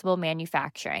responsible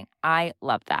manufacturing. I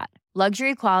love that.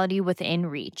 Luxury quality within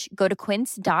reach. Go to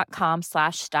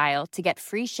quince.com/style to get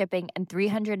free shipping and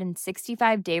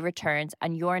 365-day returns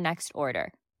on your next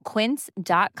order.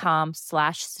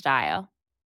 Quince.com/style.